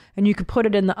school and you could put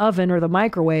it in the oven or the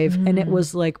microwave and it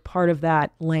was like part of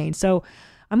that lane. So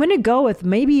I'm going to go with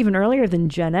maybe even earlier than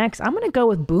Gen X. I'm going to go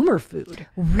with boomer food.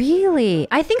 Really?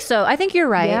 I think so. I think you're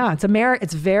right. Yeah,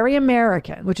 it's very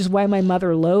American, which is why my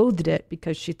mother loathed it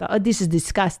because she thought, oh, this is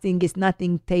disgusting. It's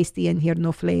nothing tasty in here,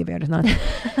 no flavor. It's nothing.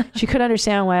 She couldn't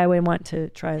understand why I would want to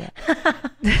try that.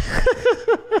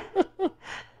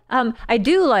 I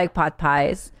do like pot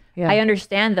pies. Yeah. I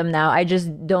understand them now. I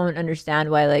just don't understand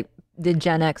why like the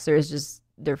Gen Xers just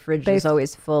their fridge is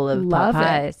always full of pot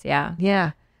pies. Yeah.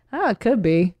 Yeah. Oh, it could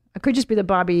be. It could just be that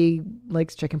Bobby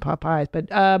likes chicken pot pies.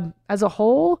 But as a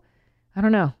whole, I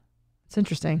don't know. It's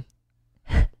interesting.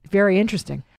 Very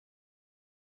interesting.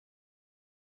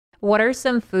 What are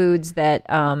some foods that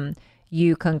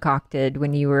you concocted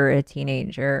when you were a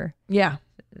teenager? Yeah.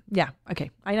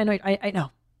 Okay. I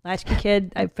know. Latchkey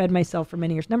kid. I fed myself for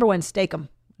many years. Number one, steak-'em.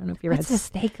 I don't know if you ever What's had a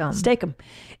steak-'em? Steak-'em.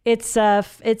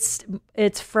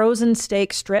 It's frozen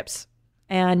steak strips,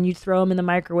 and you throw them in the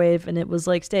microwave, and it was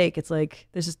like steak. It's like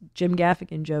there's this Jim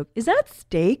Gaffigan joke. Is that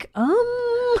steak?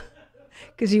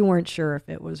 Because you weren't sure if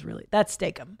it was really that's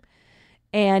steak-'em.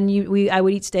 And I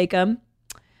would eat steak-'em.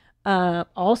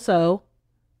 Also,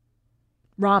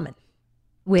 ramen.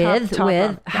 With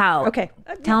ramen. how? Okay,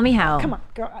 tell me how. Come on,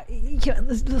 girl. Come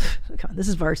on. This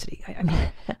is varsity.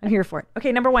 I'm here for it.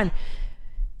 Okay, number one.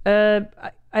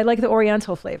 I like the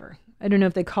Oriental flavor. I don't know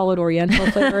if they call it Oriental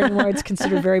flavor anymore. It's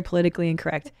considered very politically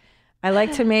incorrect. I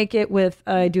like to make it with,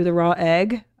 I do the raw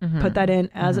egg, put that in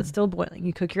as it's still boiling.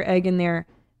 You cook your egg in there.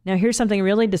 Now here's something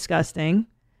really disgusting.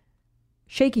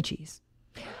 Shaky cheese.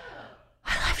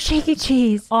 I love shaky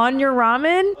cheese. On your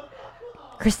ramen?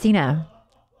 Christina,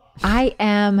 I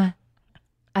am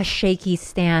a shaky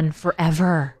stan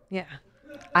forever. Yeah.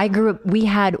 I grew up, we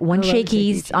had one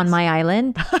Shakey's on my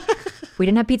island. We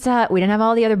didn't have Pizza Hut. We didn't have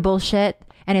all the other bullshit.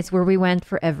 And it's where we went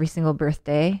for every single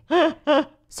birthday.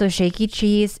 So shaky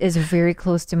cheese is very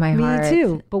close to my heart. Me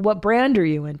too. But what brand are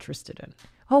you interested in?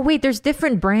 Oh, wait, there's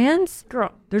different brands?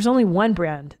 Girl, there's only one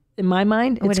brand. In my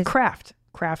mind, it's Kraft.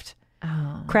 Kraft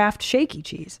Kraft shaky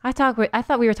cheese. I thought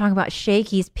we were talking about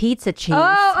Shakey's pizza cheese.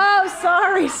 Oh,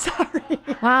 sorry.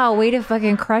 Wow, way to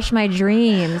fucking crush my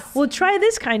dreams. Well, try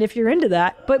this kind if you're into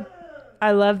that. But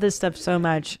I love this stuff so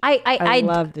much. I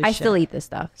love this I shit. still eat this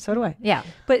stuff. So do I. Yeah.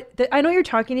 But I know what you're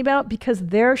talking about because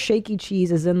their shaky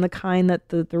cheese is in the kind that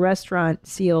the restaurant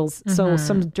seals. So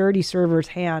some dirty server's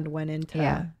hand went into.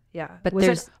 Yeah. But was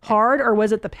it hard or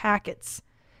was it the packets?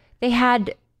 They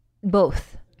had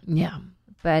both. Yeah.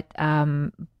 But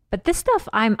this stuff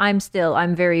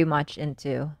I'm very much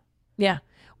into. Yeah.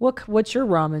 What's your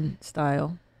ramen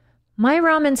style? My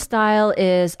ramen style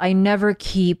is I never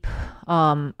keep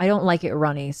I don't like it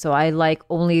runny, so I like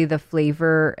only the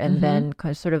flavor and then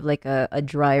kind of sort of like a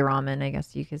dry ramen, I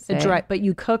guess you could say. But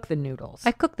you cook the noodles.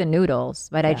 I cook the noodles,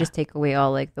 but I just take away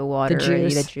all like the water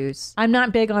and eat the juice. I'm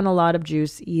not big on a lot of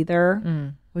juice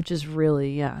either, which is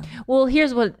really, Well,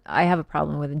 here's what I have a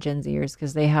problem with Gen Zers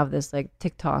because they have this like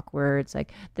TikTok where it's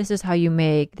like, this is how you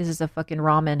make, this is a fucking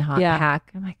ramen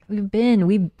hack. I'm like, we've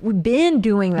been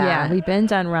doing that. Yeah, we've been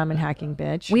done ramen hacking,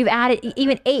 bitch. We've added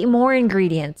even 8 more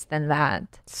ingredients than that.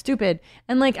 Stupid.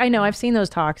 And like, I know I've seen those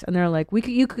talks and they're like,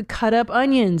 you could cut up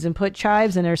onions and put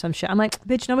chives in there or some shit. I'm like,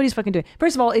 bitch, nobody's fucking doing it.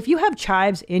 First of all, if you have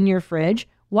chives in your fridge,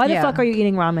 why the fuck are you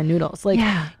eating ramen noodles? Like,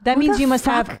 that means you must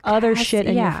have other shit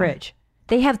in your fridge.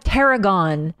 They have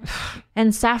tarragon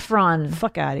and saffron.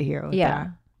 Fuck out of here with that.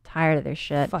 Tired of their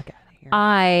shit. Fuck out of here.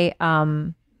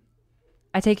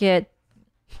 I take it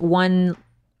one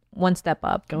step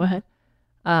up. Go ahead.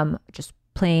 Just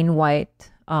plain white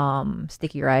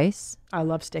sticky rice. I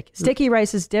love sticky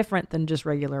rice is different than just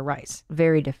regular rice.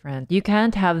 Very different. You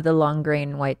can't have the long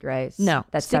grain white rice. No.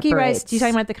 That sticky separates. rice, do you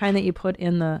talking about the kind that you put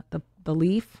in the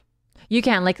leaf? You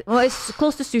can, like, well, it's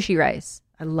close to sushi rice.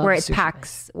 I love where it sushi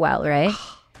packs well, right?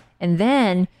 And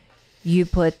then you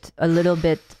put a lot of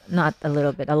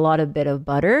bit of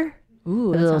butter,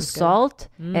 Ooh, a little salt,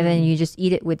 and then you just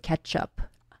eat it with ketchup.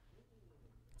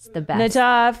 It's the best.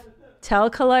 Nadav,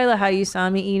 tell Khalyla how you saw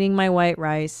me eating my white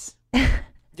rice.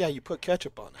 Yeah, you put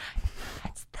ketchup on it.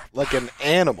 That's the Like an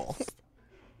animal.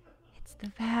 It's the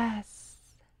best.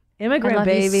 Immigrant I love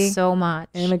baby. you so much.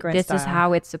 Immigrant This style. is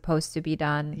how it's supposed to be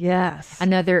done. Yes.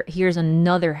 Here's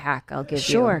another hack I'll give you.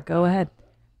 Sure, go ahead.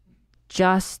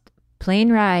 Just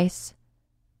plain rice,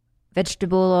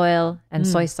 vegetable oil, and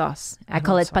soy sauce. I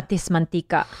call it patis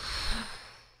mantika.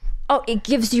 Oh, it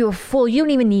gives you you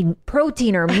don't even need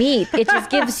protein or meat. It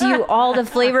just gives you all the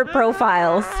flavor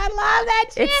profiles. I love that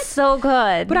shit. It's so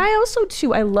good. But I also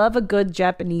too, I love a good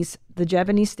Japanese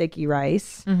sticky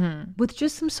rice with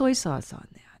just some soy sauce on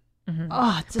that.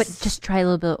 Oh, but just try a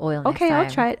little bit of oil. Okay,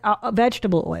 next time. I'll try it.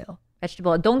 Vegetable oil.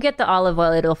 Vegetable. Don't get the olive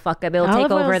oil. It'll fuck up. It'll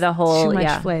take over the whole. Too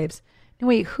much flavors. No,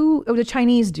 wait. The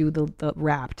Chinese do the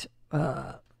wrapped.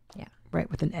 Right,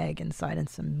 with an egg inside and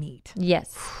some meat.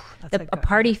 Yes. A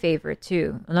party favorite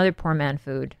too. Another poor man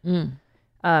food.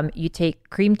 You take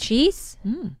cream cheese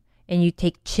and you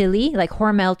take chili, like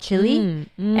Hormel chili,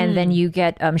 and then you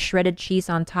get shredded cheese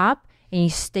on top and you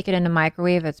stick it in the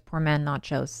microwave. It's poor man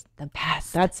nachos. The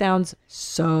best. That sounds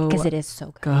so because it is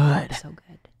so good. So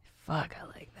good. Fuck, I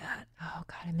like that. Oh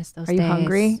God, I miss those Are you days.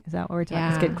 hungry? Is that what we're talking?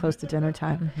 It's Yeah. getting close to dinner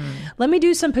time. Let me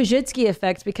do some Pajitsky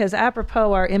effects because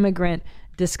apropos our immigrant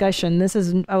discussion, this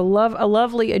is a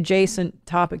lovely adjacent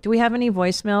topic. Do we have any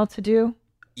voicemail to do?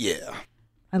 Yeah.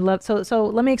 So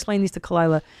let me explain these to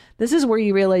Khalyla. This is where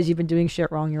you realize you've been doing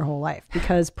shit wrong your whole life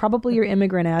because probably your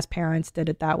immigrant ass parents did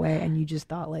it that way and you just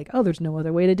thought like, oh, there's no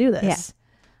other way to do this.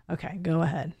 Yeah. Okay, go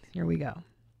ahead. Here we go.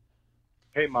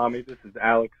 Hey, Mommy, this is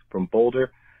Alex from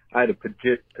Boulder. I had a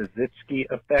Pajitsky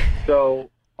effect. So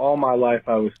all my life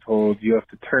I was told you have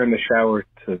to turn the shower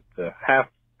to the half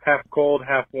cold,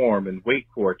 half warm and wait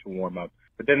for it to warm up.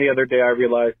 But then the other day I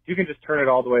realized you can just turn it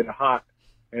all the way to hot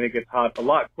and it gets hot a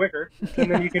lot quicker. And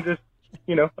then you can just,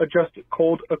 adjust it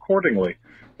cold accordingly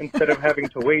instead of having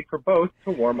to wait for both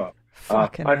to warm up. I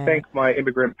thank my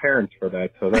immigrant parents for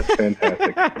that. So that's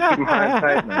fantastic. Keep them high and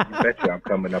tight, and I bet you I'm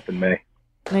coming up in May.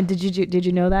 And did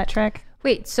you know that trick?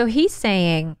 Wait, so he's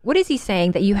saying, what is he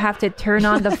saying? That you have to turn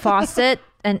on the faucet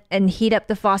and heat up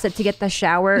the faucet to get the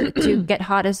shower to get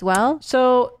hot as well?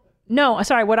 So, no,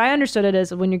 sorry. What I understood it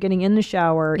is when you're getting in the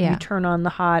shower, Yeah. you turn on the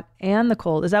hot and the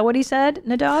cold. Is that what he said,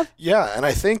 Nadav? Yeah, and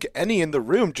I think any in the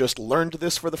room just learned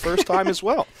this for the first time as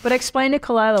well. But explain to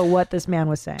Khalyla what this man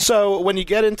was saying. So when you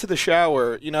get into the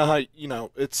shower, you know how,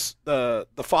 it's the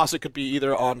faucet could be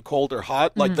either on cold or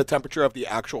hot, like the temperature of the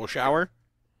actual shower.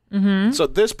 Mm-hmm. So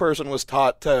this person was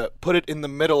taught to put it in the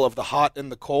middle of the hot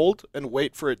and the cold and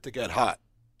wait for it to get hot.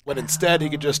 When instead he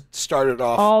could just start it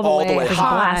off all the way Just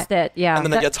hot. Blast it, yeah. And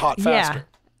then it gets hot faster.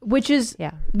 Which is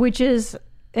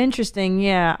Interesting.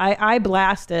 Yeah. I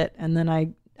blast it and then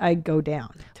I go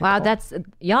down. Wow, cold.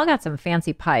 y'all got some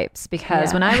fancy pipes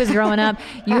because when I was growing up,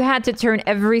 you had to turn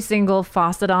every single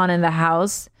faucet on in the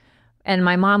house. And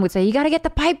my mom would say, you got to get the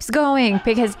pipes going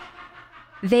because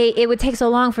it would take so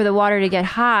long for the water to get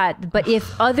hot. But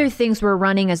if other things were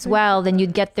running as well, then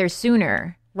you'd get there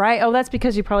sooner. Right. Oh, that's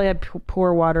because you probably had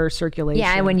poor water circulation.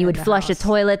 Yeah, and when you would flush a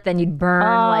toilet, then you'd burn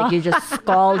like you just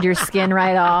scald your skin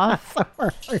right off.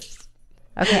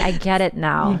 Okay, I get it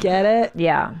now. You get it?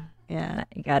 Yeah. Yeah.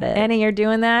 I get it. Annie, you're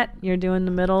doing that? You're doing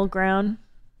the middle ground?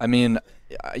 I mean,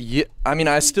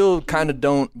 I still kind of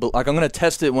don't, like, I'm going to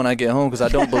test it when I get home because I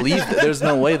don't believe that there's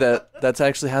no way that's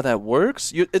actually how that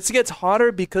works. It gets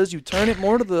hotter because you turn it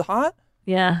more to the hot?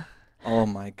 Yeah. Oh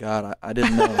my God, I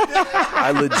didn't know.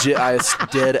 I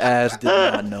dead ass did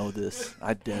not know this.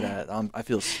 I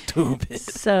feel stupid.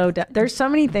 So there's so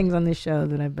many things on this show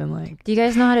that I've been like. Do you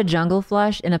guys know how to jungle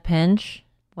flush in a pinch?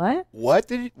 What?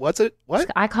 What's it? What?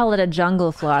 I call it a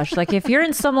jungle flush. Like if you're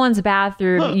in someone's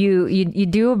bathroom, you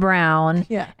do a brown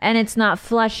and it's not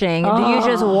flushing. Do you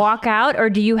just walk out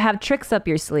or do you have tricks up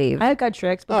your sleeve? I've got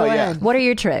tricks, but go ahead. What are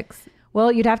your tricks? Well,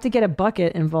 you'd have to get a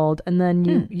bucket involved and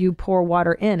then you pour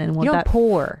water in and you don't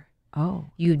pour. Oh.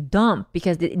 You dump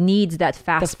because it needs that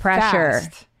fast pressure.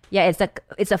 Fast. Yeah,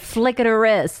 it's a flick of the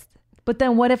wrist. But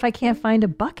then what if I can't find a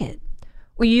bucket?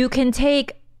 Well, you can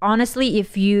take, honestly,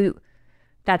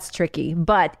 that's tricky.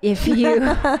 But if you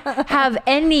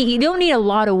you don't need a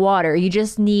lot of water. You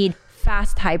just need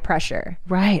fast, high pressure.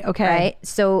 Right. Okay. Right.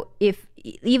 So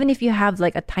even if you have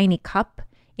like a tiny cup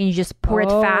and you just pour it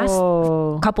fast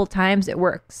a couple times, it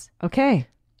works. Okay.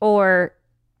 Or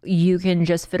you can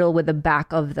just fiddle with the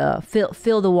back of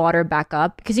fill the water back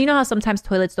up. Because you know how sometimes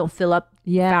toilets don't fill up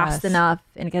fast enough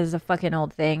and because it's a fucking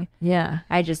old thing. Yeah.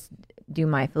 I just do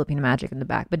my Filipino magic in the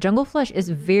back. But jungle flush is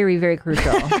very, very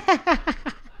crucial.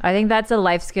 I think that's a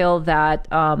life skill that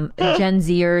Gen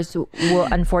Zers will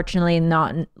unfortunately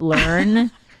not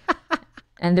learn.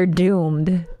 And they're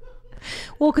doomed.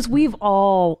 Well, because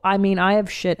I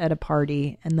have shit at a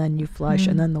party and then you flush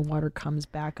and then the water comes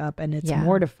back up and it's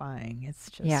mortifying. It's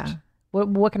just,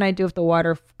 what can I do if the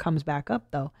water comes back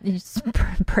up though? You just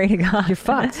pray to God. You're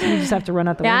fucked. You just have to run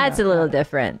out the window. Yeah, it's a little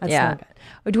different. That's not good.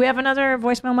 Oh, do we have another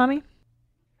voicemail, Mommy?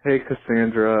 Hey,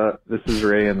 Cassandra, this is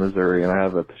Ray in Missouri, and I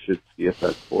have a Pashitsky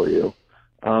effect for you.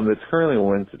 It's currently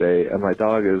Wednesday, and my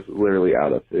dog is literally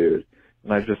out of food,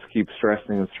 and I just keep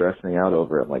stressing out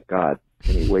over it. I'm like, God,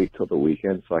 can he wait till the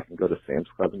weekend so I can go to Sam's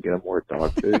Club and get him more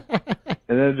dog food? And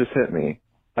then it just hit me.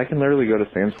 I can literally go to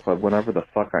Sam's Club whenever the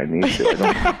fuck I need to. I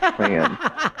don't have to plan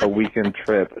a weekend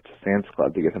trip to Sam's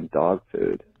Club to get him dog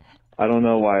food. I don't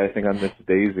know why I think I'm Miss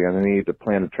Daisy and I need to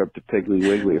plan a trip to Piggly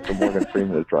Wiggly for Morgan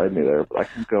Freeman to drive me there, but I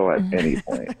can go at any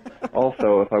point.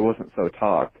 Also, if I wasn't so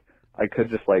talked, I could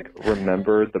just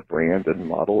remember the brand and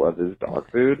model of his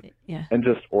dog food and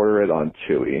just order it on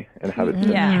Chewy and have it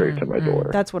sent straight to my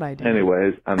door. That's what I do.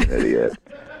 Anyways, I'm an idiot.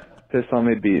 Piss on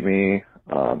me, beat me,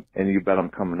 and you bet I'm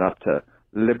coming up to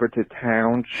Liberty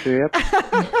Township.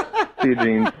 See you,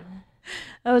 Jeans.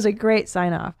 That was a great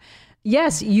sign off.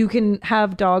 Yes, you can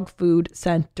have dog food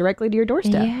sent directly to your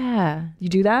doorstep. Yeah. You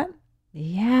do that?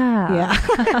 Yeah.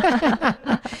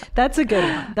 Yeah. That's a good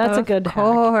one. That's a good hack. Of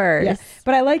course. Yeah.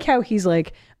 But I like how he's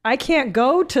like, I can't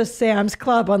go to Sam's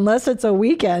Club unless it's a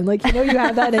weekend. Like, you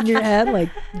have that in your head.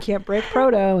 Like, you can't break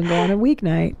proto and go on a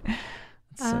weeknight.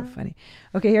 It's so funny.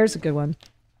 Okay, here's a good one.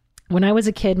 When I was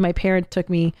a kid, my parents took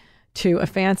me to a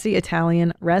fancy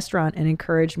Italian restaurant and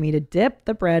encouraged me to dip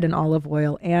the bread in olive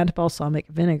oil and balsamic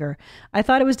vinegar. I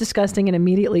thought it was disgusting and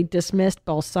immediately dismissed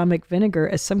balsamic vinegar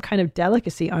as some kind of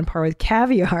delicacy on par with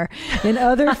caviar and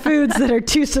other foods that are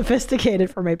too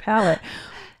sophisticated for my palate.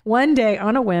 One day,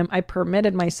 on a whim, I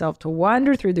permitted myself to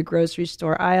wander through the grocery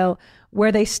store aisle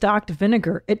where they stocked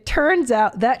vinegar. It turns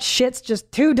out that shit's just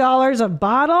 $2 a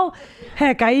bottle.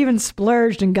 Heck, I even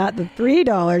splurged and got the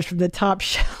 $3 from the top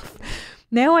shelf.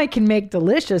 Now I can make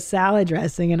delicious salad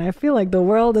dressing, and I feel like the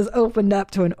world has opened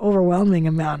up to an overwhelming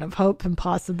amount of hope and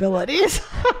possibilities.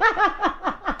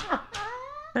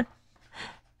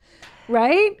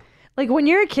 Right? Like when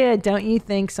you're a kid, don't you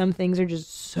think some things are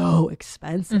just so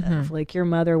expensive? Mm-hmm. Like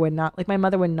my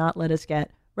mother would not let us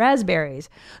get raspberries.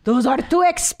 Those are too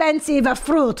expensive a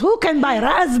fruit. Who can buy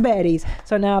raspberries?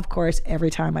 So now, of course,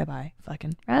 every time I buy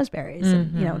fucking raspberries,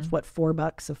 and, it's what,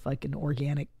 $4 a fucking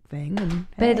organic thing. And,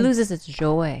 but it loses its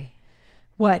joy.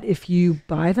 What, if you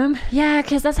buy them? Yeah,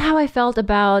 because that's how I felt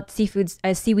about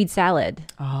seaweed salad.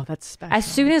 Oh, that's special. As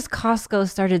soon as Costco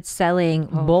started selling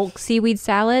bulk seaweed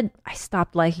salad, I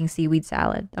stopped liking seaweed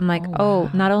salad. I'm like, wow.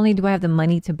 Not only do I have the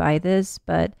money to buy this,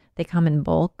 but they come in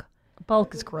bulk.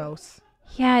 Bulk is gross.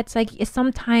 Yeah, it's like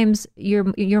sometimes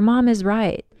your mom is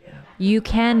right. You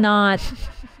cannot.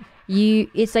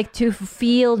 It's like to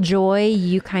feel joy,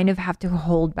 you kind of have to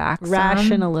hold back.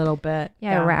 Ration a little bit.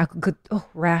 Yeah.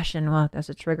 Ration. Well, that's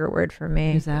a trigger word for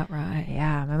me. Is that right?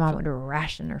 Yeah, my mom would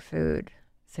ration her food.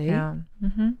 See? Yeah.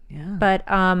 Yeah. But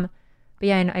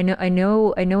yeah, I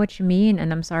know what you mean,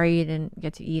 and I'm sorry you didn't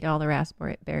get to eat all the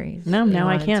raspberries. No, you now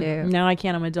I wanted can't. to. Now I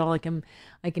can't. I'm an adult.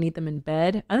 I can eat them in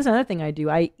bed. And that's another thing I do.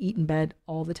 I eat in bed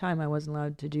all the time. I wasn't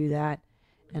allowed to do that.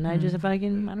 And I just I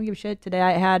don't give a shit. Today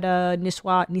I had a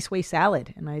niswa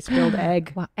salad and I spilled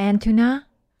egg. Wow. And tuna?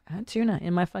 I had tuna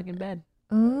in my fucking bed.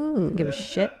 Ooh. Don't give a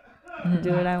shit.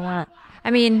 Do what I want.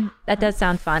 I mean, that does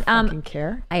sound fun. Fucking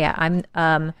care. Yeah, I'm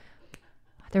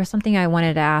there was something I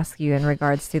wanted to ask you in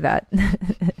regards to that.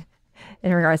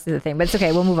 In regards to the thing, but it's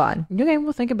okay. We'll move on. Okay,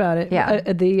 we'll think about it. Yeah.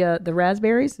 The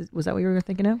raspberries, was that what you were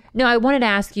thinking of? No, I wanted to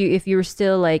ask you if you were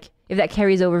still like, if that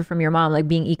carries over from your mom, like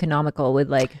being economical with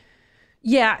like.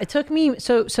 Yeah, it took me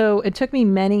it took me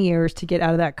many years to get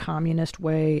out of that communist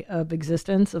way of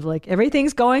existence of like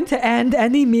everything's going to end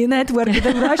any minute where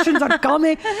the Russians are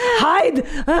coming.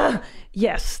 Hide.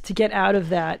 Yes, to get out of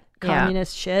that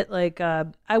communist shit. Like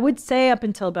I would say up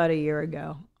until about a year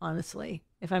ago, honestly,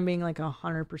 if I'm being like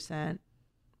 100%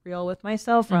 real with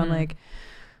myself, where I'm like,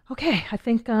 okay, I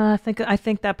think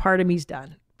that part of me's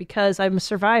done. Because I'm a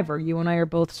survivor. You and I are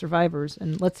both survivors.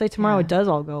 And let's say tomorrow it does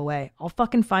all go away. I'll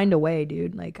fucking find a way,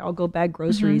 dude. Like, I'll go bag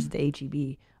groceries to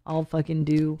HEB. I'll fucking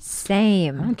do...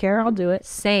 Same. I don't care. I'll do it.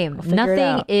 Same.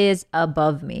 Nothing is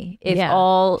above me. If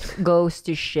all goes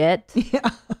to shit,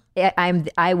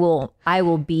 I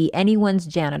will be anyone's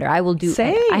janitor. I will do...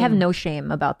 Same. I have no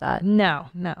shame about that. No.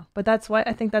 But that's why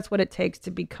I think that's what it takes to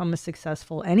become a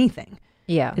successful anything.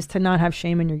 Yeah. Is to not have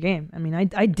shame in your game. I mean,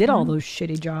 I did all those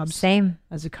shitty jobs. Same.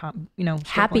 As a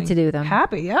happy to do them.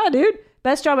 Happy, yeah, dude.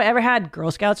 Best job I ever had.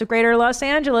 Girl Scouts of Greater Los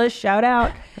Angeles. Shout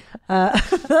out.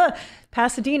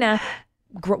 Pasadena.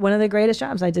 One of the greatest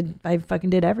jobs I did. I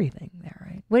fucking did everything there,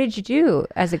 right? What did you do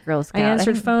as a Girl Scout? I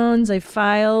answered phones. I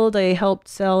filed. I helped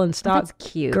sell and stock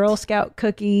Girl Scout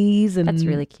cookies. And that's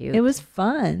really cute. It was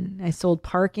fun. I sold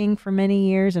parking for many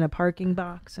years in a parking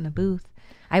box in a booth.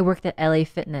 I worked at LA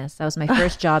Fitness. That was my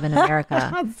first job in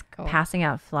America. That's cool. Passing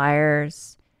out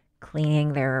flyers,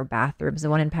 cleaning their bathrooms. The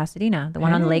one in Pasadena, the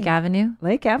one on Lake Avenue.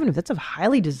 Lake Avenue. That's a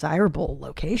highly desirable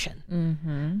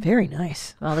location. Very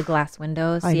nice. All the glass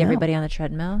windows. See everybody on the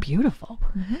treadmill. Beautiful.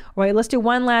 All right, let's do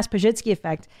one last Pajitsky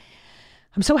effect.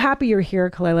 I'm so happy you're here,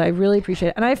 Khalyla. I really appreciate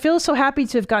it. And I feel so happy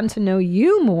to have gotten to know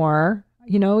you more.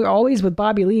 You know, always with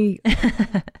Bobby Lee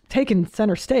taking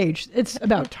center stage. It's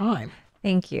about time.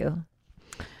 Thank you.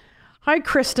 Hi,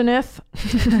 Christineth.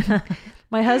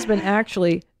 My husband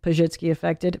actually Pajitsky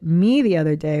affected me the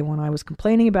other day when I was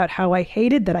complaining about how I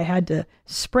hated that I had to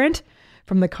sprint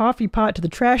from the coffee pot to the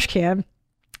trash can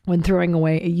when throwing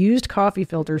away a used coffee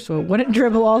filter so it wouldn't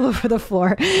dribble all over the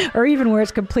floor or even where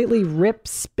it's completely ripped,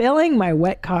 spilling my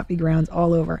wet coffee grounds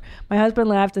all over. My husband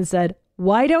laughed and said,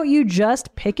 "Why don't you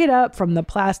just pick it up from the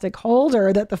plastic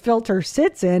holder that the filter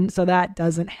sits in so that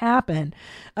doesn't happen?"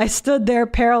 I stood there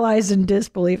paralyzed in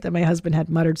disbelief that my husband had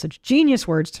muttered such genius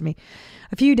words to me.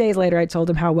 A few days later, I told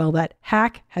him how well that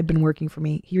hack had been working for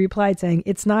me. He replied saying,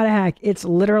 "It's not a hack. It's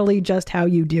literally just how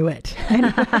you do it."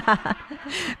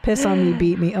 Piss on me,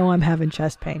 beat me. Oh, I'm having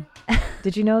chest pain.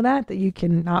 Did you know that you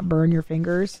can not burn your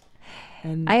fingers?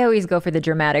 And I always go for the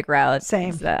dramatic route.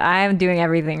 Same. So I'm doing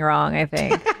everything wrong, I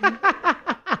think.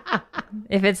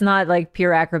 If it's not like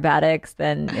pure acrobatics,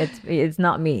 then it's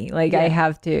not me. Like I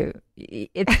have to.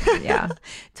 Yeah.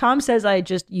 Tom says I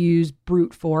just use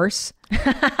brute force,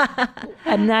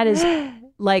 and that is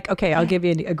like, okay, I'll give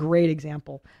you a great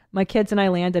example. My kids and I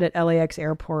landed at LAX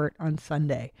airport on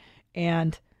Sunday,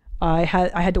 and I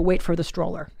had to wait for the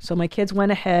stroller. So my kids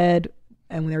went ahead,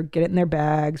 and they're getting their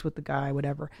bags with the guy,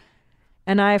 whatever.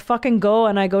 And I fucking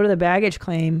go to the baggage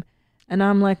claim. And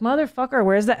I'm like, motherfucker,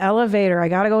 where's the elevator? I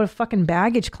got to go to fucking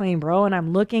baggage claim, bro. And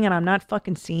I'm looking and I'm not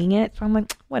fucking seeing it. So I'm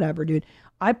like, whatever, dude.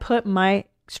 I put my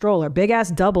stroller, big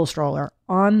ass double stroller,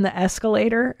 on the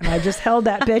escalator. And I just held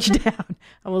that bitch down.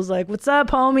 I was like, what's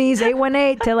up, homies?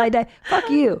 818 till I die. Fuck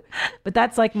you. But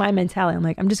that's like my mentality. I'm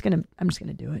like, I'm just going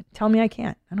to do it. Tell me I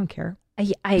can't. I don't care.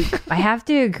 I have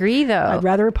to agree, though. I'd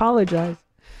rather apologize.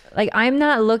 Like, I'm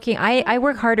not looking. I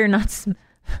work harder,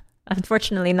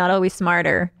 unfortunately, not always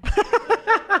smarter.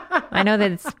 I know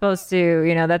that it's supposed to,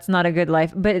 that's not a good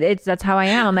life, but that's how I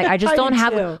am. I'm like, I just don't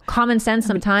have common sense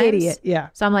sometimes. I'm an idiot, yeah.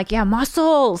 So I'm like, yeah,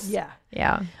 muscles. Yeah.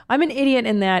 Yeah. I'm an idiot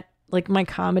in that, like, my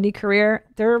comedy career,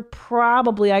 I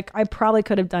probably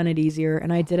could have done it easier,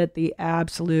 and I did it the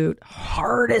absolute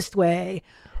hardest way.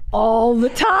 all the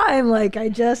time. Like I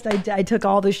took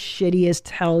all the shittiest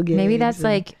hell games. Maybe that's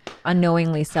like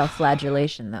unknowingly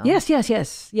self-flagellation, though.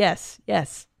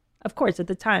 Yes. Of course, at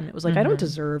the time it was like I don't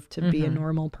deserve to be a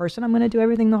normal person. I'm going to do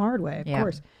everything the hard way, of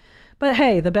course. But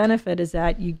hey, the benefit is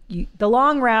that you the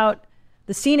long route,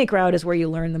 the scenic route is where you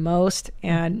learn the most,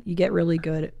 and you get really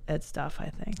good at stuff. I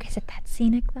think. Is it that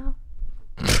scenic though?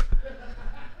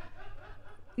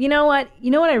 You know what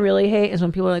I really hate is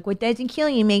when people are like, what doesn't kill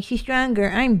you makes you stronger.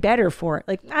 I'm better for it.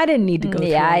 Like, I didn't need to go through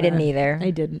Yeah, I that. didn't either.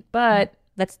 I didn't. But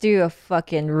let's do a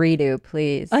fucking redo,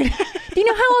 please. Do you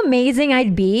know how amazing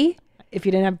I'd be? If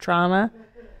you didn't have trauma?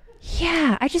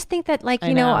 Yeah, I just think that, like,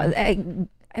 you know, I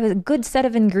was a good set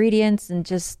of ingredients and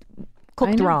just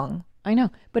cooked wrong. I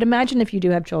know. But imagine if you do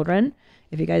have children,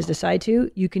 if you guys decide to,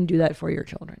 you can do that for your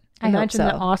children. Imagine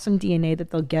the awesome DNA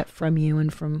that they'll get from you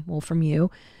and from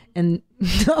you. And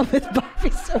with Bobby,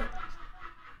 so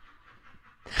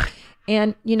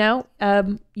and you know,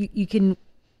 you can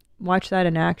watch that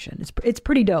in action. It's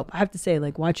pretty dope. I have to say,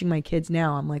 like watching my kids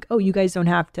now, I'm like, oh, you guys don't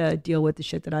have to deal with the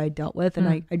shit that I dealt with, and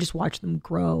I just watch them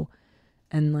grow,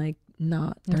 and like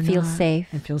feel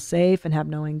safe and have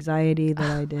no anxiety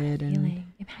that I did. Imagine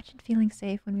feeling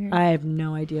safe when we were. I have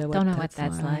no idea what. Don't know what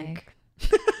that's like.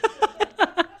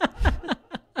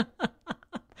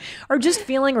 Or just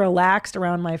feeling relaxed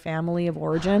around my family of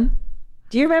origin.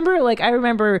 Do you remember? Like, I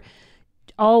remember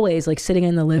always like sitting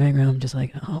in the living room, just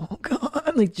like, oh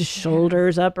God, like just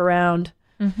shoulders up around.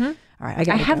 Mm-hmm. All right,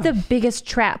 I have the biggest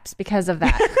traps because of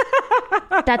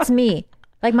that. That's me.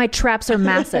 Like my traps are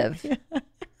massive.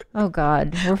 Oh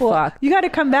God, we're fucked. You got to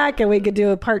come back and we could do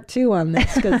a part 2 on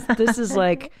this, because this is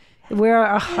like,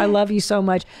 I love you so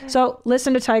much. So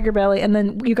listen to Tiger Belly, and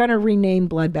then you got to rename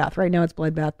Bloodbath. Right now it's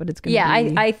Bloodbath, but it's going to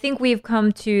be... I think we've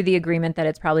come to the agreement that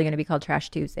it's probably going to be called Trash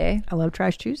Tuesday. I love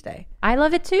Trash Tuesday. I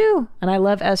love it too. And I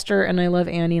love Esther, and I love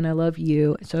Annie, and I love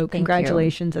you. So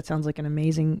congratulations. That sounds like an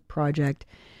amazing project.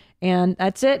 And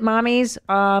that's it, mommies.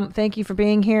 Thank you for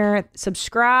being here.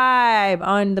 Subscribe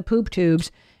on the Poop Tubes.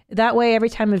 That way, every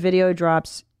time a video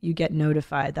drops, you get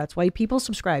notified. That's why people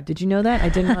subscribe. Did you know that?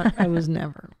 I was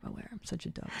never aware. I'm such a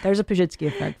dope. There's a Pajitsky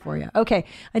effect for you. Okay.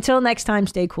 Until next time,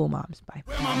 stay cool, moms. Bye.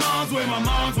 Where my mom's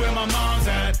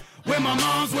at. Where my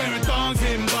mom's wearing thongs,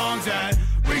 hitting bongs at.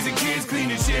 Raising kids,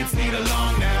 cleaning shits, need a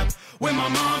long nap. Where my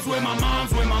mom's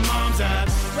at.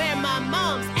 Where my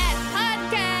mom's at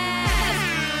podcast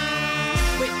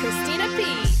with Christina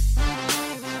P.